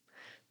about.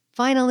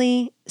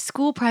 Finally,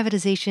 school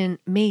privatization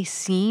may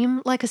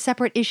seem like a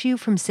separate issue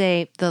from,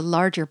 say, the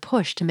larger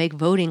push to make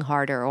voting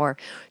harder or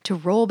to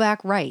roll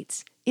back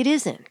rights. It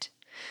isn't.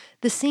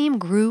 The same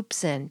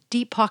groups and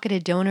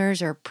deep-pocketed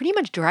donors are pretty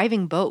much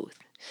driving both.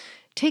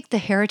 Take the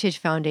Heritage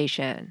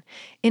Foundation.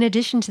 In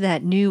addition to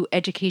that new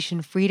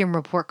Education Freedom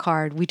Report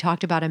card we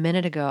talked about a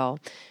minute ago,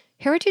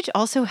 Heritage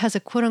also has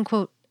a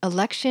quote-unquote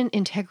election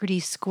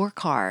integrity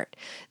scorecard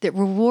that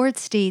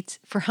rewards states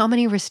for how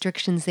many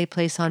restrictions they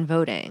place on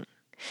voting.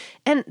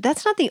 And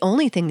that's not the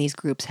only thing these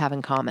groups have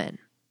in common.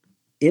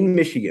 In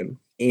Michigan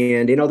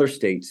and in other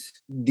states,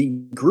 the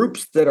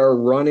groups that are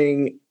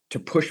running to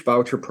push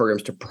voucher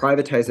programs to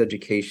privatize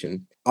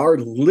education are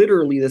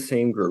literally the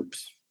same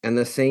groups and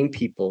the same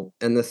people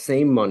and the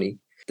same money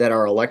that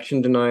are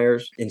election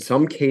deniers, in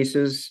some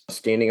cases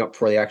standing up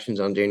for the actions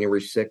on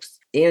January 6th,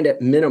 and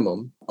at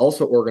minimum,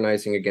 also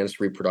organizing against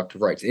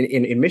reproductive rights.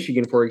 In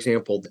Michigan, for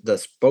example, the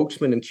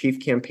spokesman and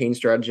chief campaign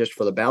strategist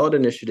for the ballot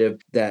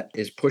initiative that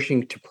is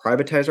pushing to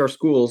privatize our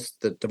schools,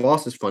 that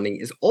DeVos is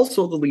funding, is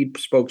also the lead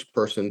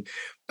spokesperson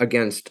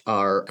against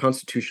our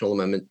constitutional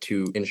amendment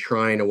to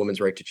enshrine a woman's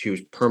right to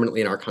choose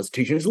permanently in our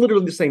Constitution. It's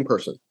literally the same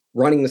person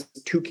running the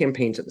two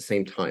campaigns at the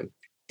same time.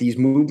 These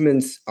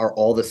movements are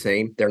all the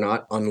same. They're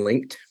not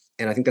unlinked.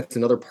 And I think that's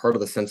another part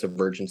of the sense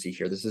of urgency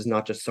here. This is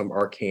not just some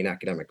arcane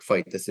academic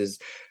fight. This is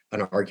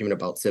an argument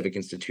about civic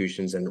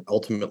institutions and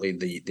ultimately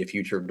the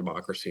future of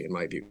democracy, in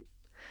my view.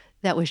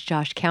 That was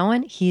Josh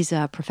Cowan. He's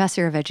a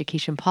professor of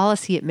education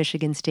policy at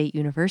Michigan State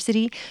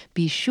University.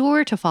 Be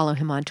sure to follow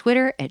him on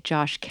Twitter at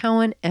Josh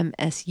Cowan,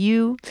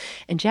 MSU.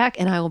 And Jack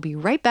and I will be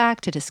right back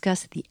to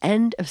discuss the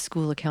end of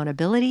school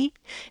accountability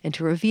and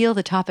to reveal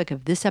the topic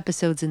of this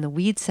episode's In the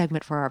Weeds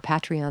segment for our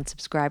Patreon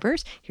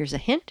subscribers. Here's a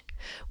hint.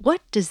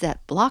 What does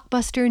that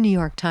blockbuster New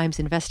York Times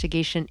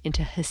investigation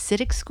into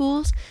Hasidic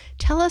schools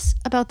tell us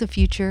about the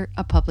future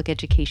of public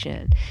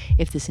education?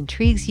 If this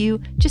intrigues you,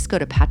 just go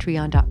to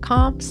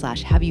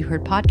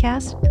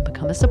patreon.com/haveyouheardpodcast and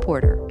become a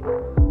supporter.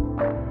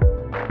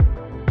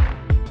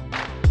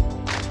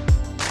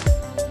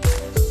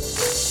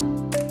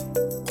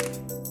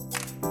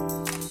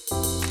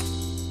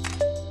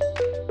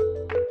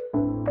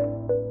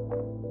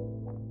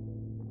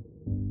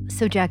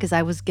 So, Jack, as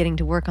I was getting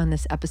to work on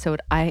this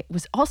episode, I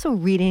was also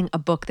reading a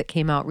book that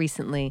came out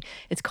recently.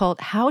 It's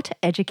called How to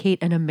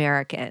Educate an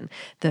American,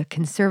 The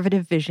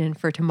Conservative Vision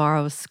for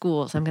Tomorrow's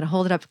Schools. I'm going to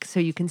hold it up so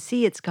you can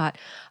see it's got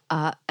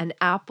an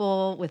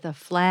apple with a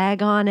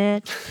flag on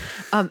it.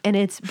 And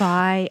it's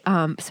by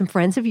some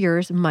friends of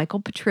yours, Michael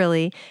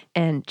Petrilli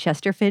and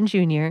Chester Finn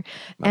Jr.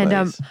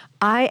 And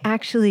I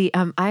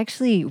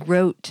actually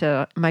wrote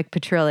to Mike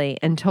Petrilli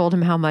and told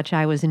him how much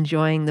I was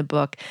enjoying the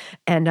book,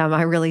 and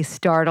I really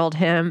startled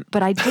him.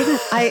 But I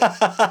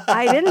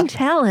didn't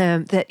tell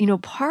him that,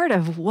 part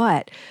of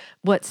what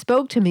what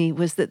spoke to me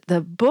was that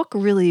the book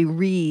really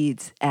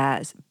reads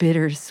as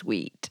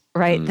bittersweet,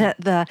 right?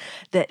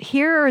 That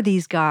here are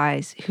these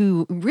guys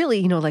who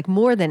really, like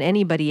more than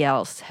anybody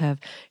else, have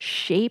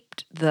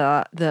shaped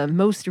the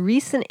most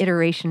recent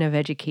iteration of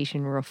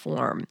education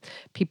reform.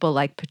 People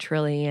like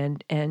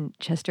Petrilli and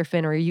Chester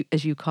Finn, or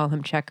as you call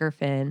him, Checker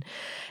Finn.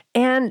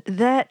 And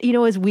that,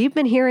 as we've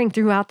been hearing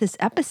throughout this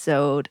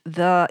episode,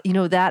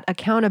 that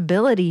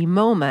accountability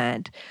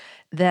moment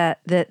that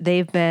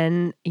they've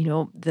been,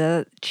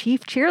 the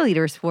chief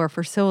cheerleaders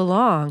for so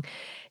long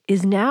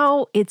is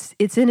now it's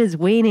in its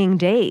waning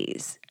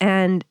days.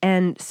 And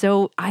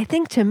so I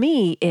think, to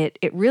me, it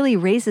really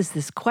raises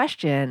this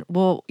question,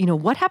 well,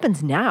 what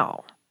happens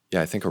now?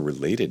 Yeah, I think a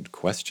related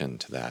question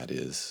to that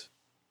is,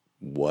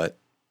 what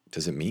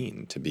does it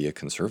mean to be a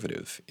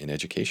conservative in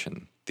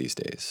education these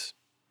days,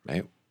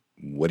 right?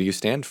 What do you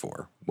stand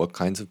for? What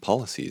kinds of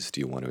policies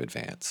do you want to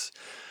advance?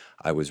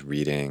 I was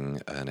reading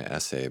an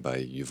essay by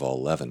Yuval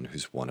Levin,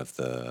 who's one of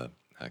the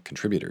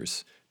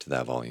contributors to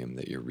that volume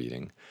that you're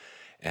reading.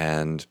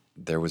 And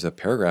there was a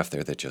paragraph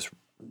there that just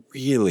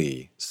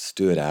really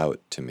stood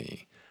out to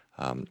me,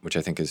 which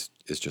I think is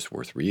just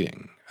worth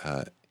reading.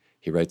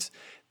 He writes,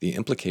 "The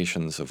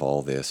implications of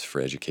all this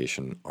for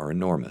education are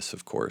enormous,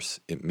 of course.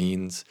 It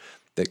means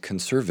that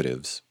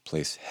conservatives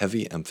place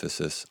heavy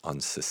emphasis on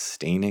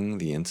sustaining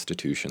the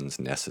institutions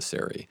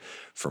necessary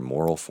for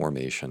moral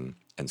formation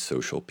and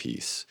social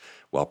peace,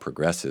 while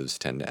progressives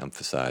tend to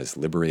emphasize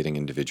liberating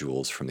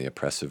individuals from the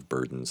oppressive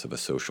burdens of a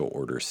social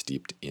order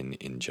steeped in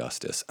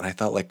injustice." And I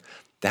thought,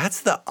 that's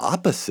the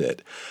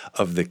opposite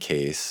of the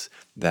case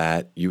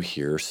that you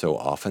hear so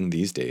often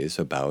these days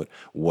about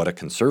what a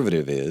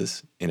conservative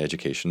is in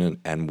education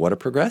and what a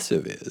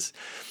progressive is.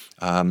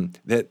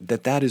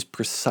 That is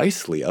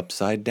precisely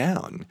upside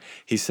down.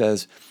 He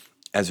says,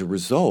 as a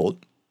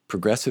result,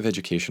 progressive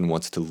education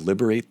wants to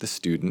liberate the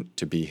student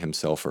to be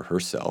himself or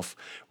herself,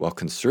 while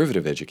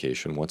conservative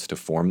education wants to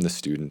form the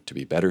student to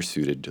be better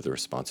suited to the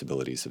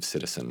responsibilities of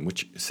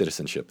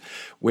citizenship,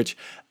 which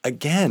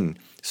again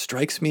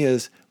strikes me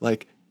as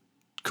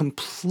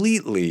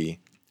completely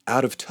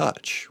out of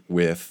touch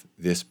with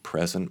this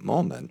present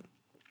moment,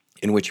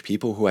 in which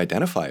people who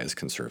identify as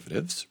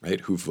conservatives,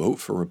 right, who vote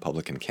for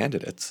Republican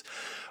candidates,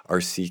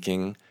 are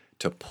seeking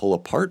to pull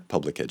apart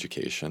public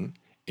education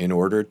in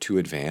order to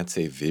advance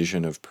a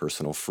vision of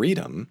personal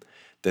freedom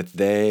that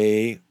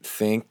they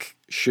think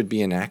should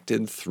be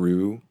enacted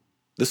through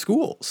the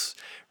schools,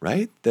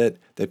 right? That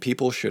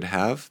people should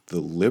have the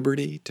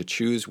liberty to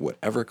choose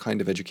whatever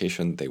kind of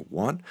education they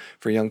want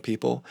for young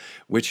people,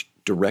 which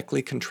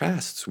directly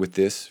contrasts with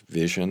this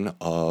vision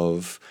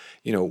of,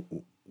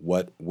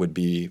 what would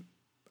be,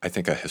 I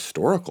think, a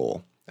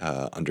historical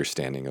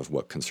understanding of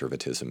what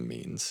conservatism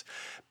means.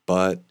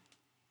 But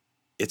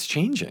it's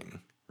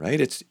changing, right?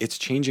 It's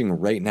changing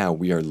right now.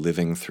 We are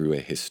living through a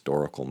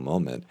historical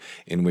moment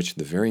in which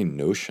the very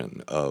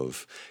notion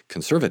of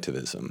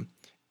conservatism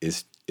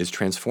is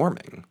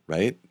transforming,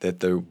 right? That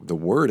the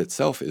word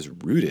itself is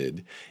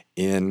rooted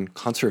in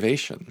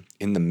conservation,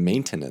 in the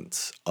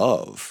maintenance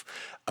of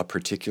a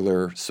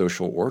particular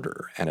social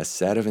order and a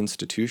set of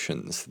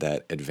institutions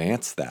that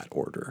advance that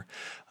order.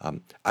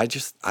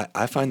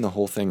 I find the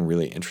whole thing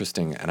really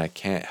interesting, and I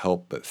can't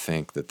help but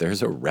think that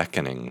there's a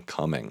reckoning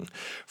coming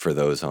for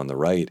those on the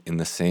right, in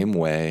the same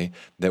way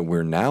that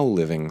we're now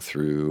living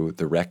through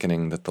the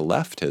reckoning that the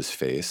left has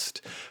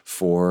faced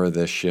for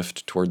the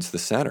shift towards the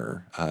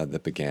center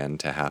that began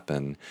to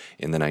happen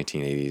in the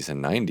 1980s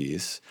and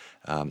 90s.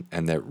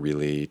 And that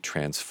really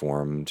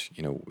transformed,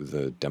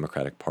 the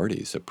Democratic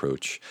Party's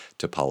approach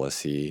to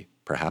policy,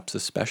 perhaps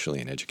especially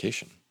in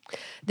education.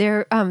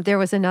 There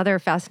was another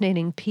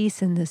fascinating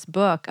piece in this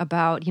book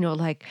about,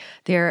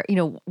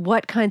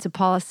 what kinds of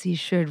policies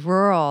should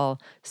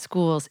rural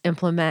schools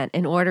implement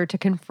in order to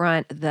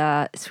confront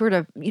the sort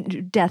of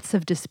deaths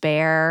of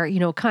despair,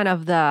 kind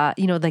of the,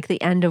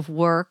 the end of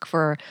work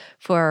for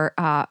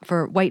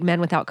white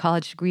men without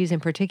college degrees in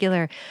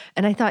particular.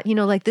 And I thought,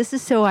 this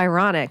is so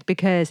ironic,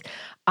 because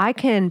I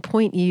can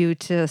point you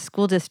to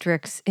school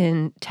districts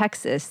in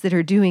Texas that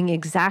are doing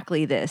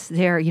exactly this.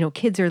 Their,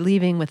 kids are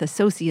leaving with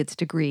associate's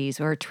degrees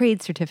or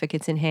trade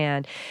certificates in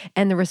hand.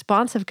 And the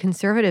response of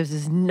conservatives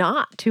is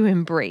not to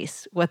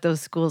embrace what those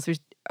schools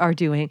are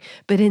doing,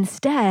 but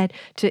instead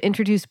to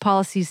introduce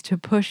policies to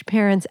push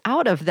parents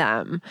out of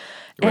them.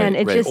 And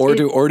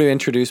or to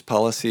introduce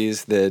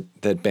policies that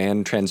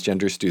ban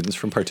transgender students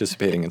from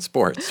participating in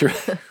sports,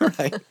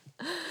 right?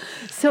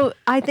 So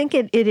I think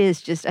it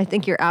is just, I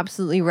think you're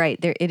absolutely right.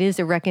 It is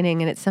a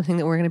reckoning, and it's something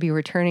that we're going to be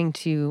returning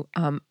to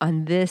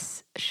on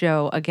this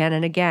show again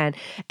and again.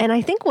 And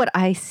I think what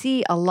I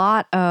see a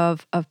lot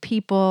of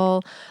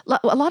people,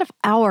 a lot of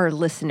our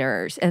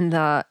listeners and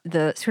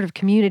the sort of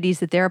communities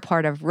that they're a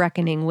part of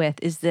reckoning with,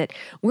 is that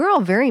we're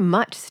all very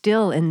much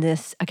still in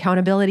this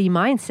accountability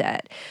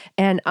mindset.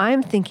 And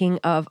I'm thinking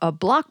of a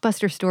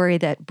blockbuster story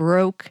that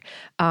broke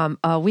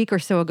a week or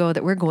so ago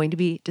that we're going to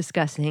be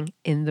discussing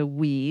in the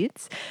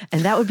weeds.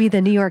 And that would be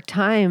the New York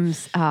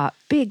Times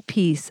big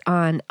piece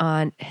on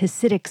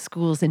Hasidic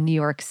schools in New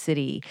York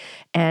City,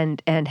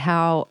 and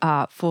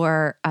how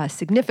for a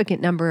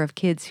significant number of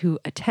kids who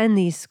attend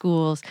these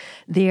schools,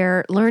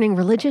 they're learning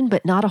religion,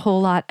 but not a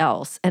whole lot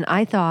else. And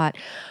I thought,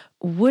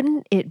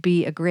 wouldn't it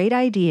be a great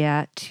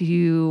idea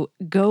to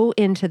go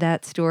into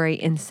that story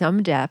in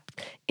some depth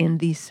in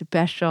the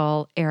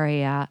special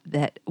area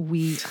that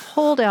we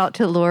hold out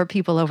to lure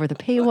people over the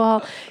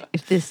paywall?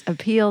 If this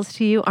appeals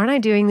to you, aren't I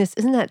doing this?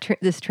 Isn't that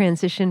this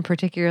transition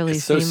particularly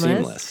It's so seamless?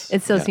 seamless.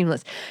 It's so Yeah.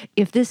 seamless.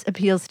 If this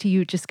appeals to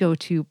you, just go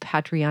to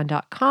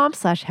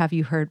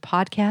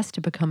patreon.com/haveyouheardpodcast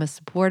to become a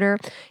supporter.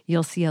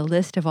 You'll see a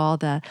list of all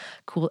the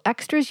cool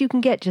extras you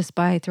can get just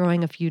by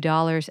throwing a few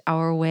dollars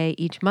our way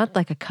each month,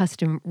 like a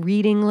custom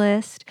reading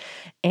list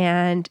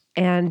and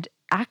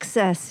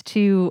access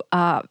to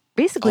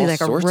basically All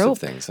like a sorts of rope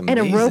things, and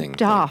a amazing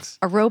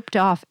roped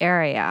off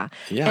area.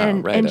 Yeah,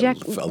 and, right. And Jack,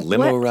 a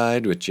limo what-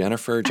 ride with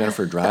Jennifer.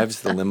 Jennifer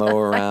drives the limo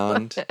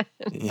around.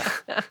 Yeah.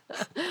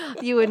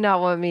 you would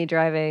not want me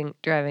driving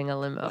a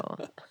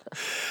limo.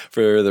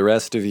 For the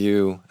rest of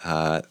you,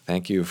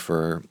 thank you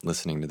for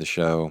listening to the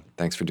show.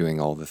 Thanks for doing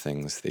all the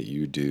things that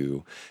you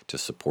do to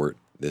support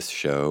this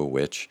show,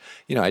 which,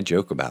 I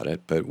joke about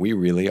it, but we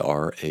really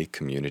are a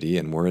community,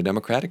 and we're a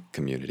democratic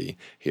community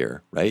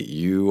here, right?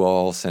 You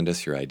all send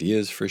us your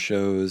ideas for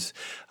shows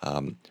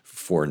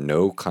for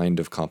no kind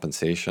of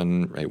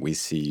compensation, right? We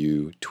see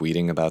you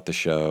tweeting about the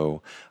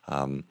show.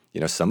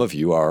 Some of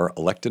you are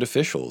elected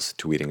officials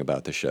tweeting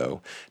about the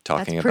show,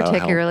 talking That's about how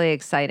particularly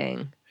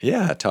exciting.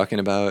 Yeah, talking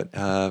about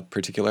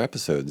particular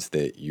episodes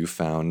that you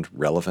found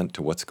relevant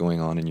to what's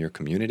going on in your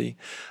community.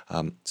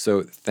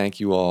 So thank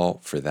you all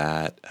for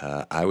that.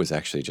 I was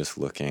actually just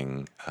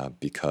looking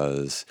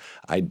because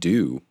I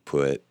do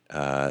put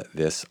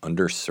this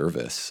under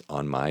service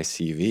on my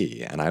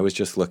CV. And I was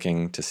just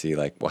looking to see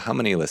how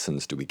many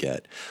listens do we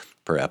get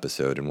per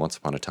episode? And once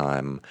upon a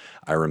time,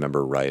 I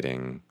remember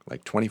writing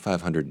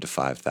 2,500 to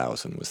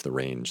 5,000 was the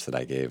range that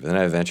I gave. And then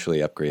I eventually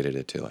upgraded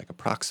it to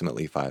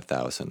approximately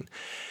 5,000.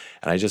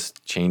 And I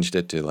just changed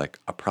it to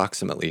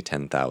approximately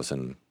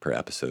 10,000 per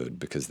episode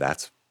because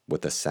that's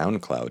what the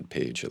SoundCloud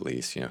page, at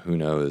least, who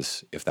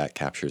knows if that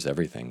captures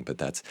everything, but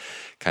that's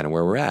kind of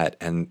where we're at.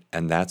 And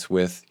that's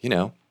with,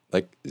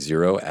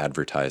 zero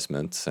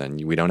advertisements,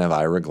 and we don't have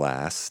Ira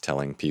Glass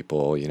telling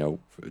people,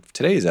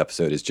 today's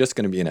episode is just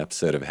going to be an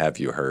episode of Have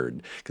You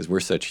Heard, because we're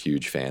such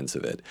huge fans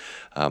of it.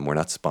 We're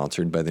not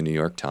sponsored by the New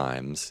York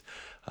Times.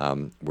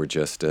 We're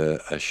just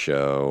a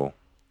show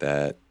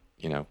that,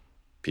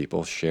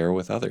 people share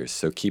with others.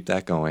 So keep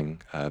that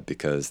going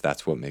because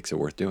that's what makes it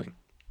worth doing.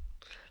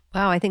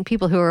 Wow, I think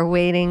people who are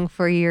waiting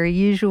for your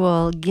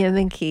usual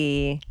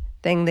gimmicky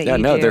thing that you do. Yeah,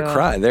 no, they're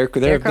crying. They've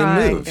been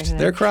crying. moved.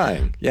 They're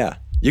crying. Yeah.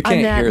 You can't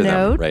hear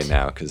note, them right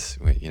now because,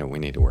 we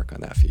need to work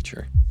on that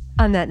feature.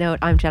 On that note,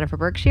 I'm Jennifer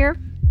Berkshire.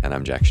 And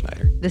I'm Jack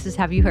Schneider. This is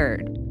Have You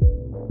Heard?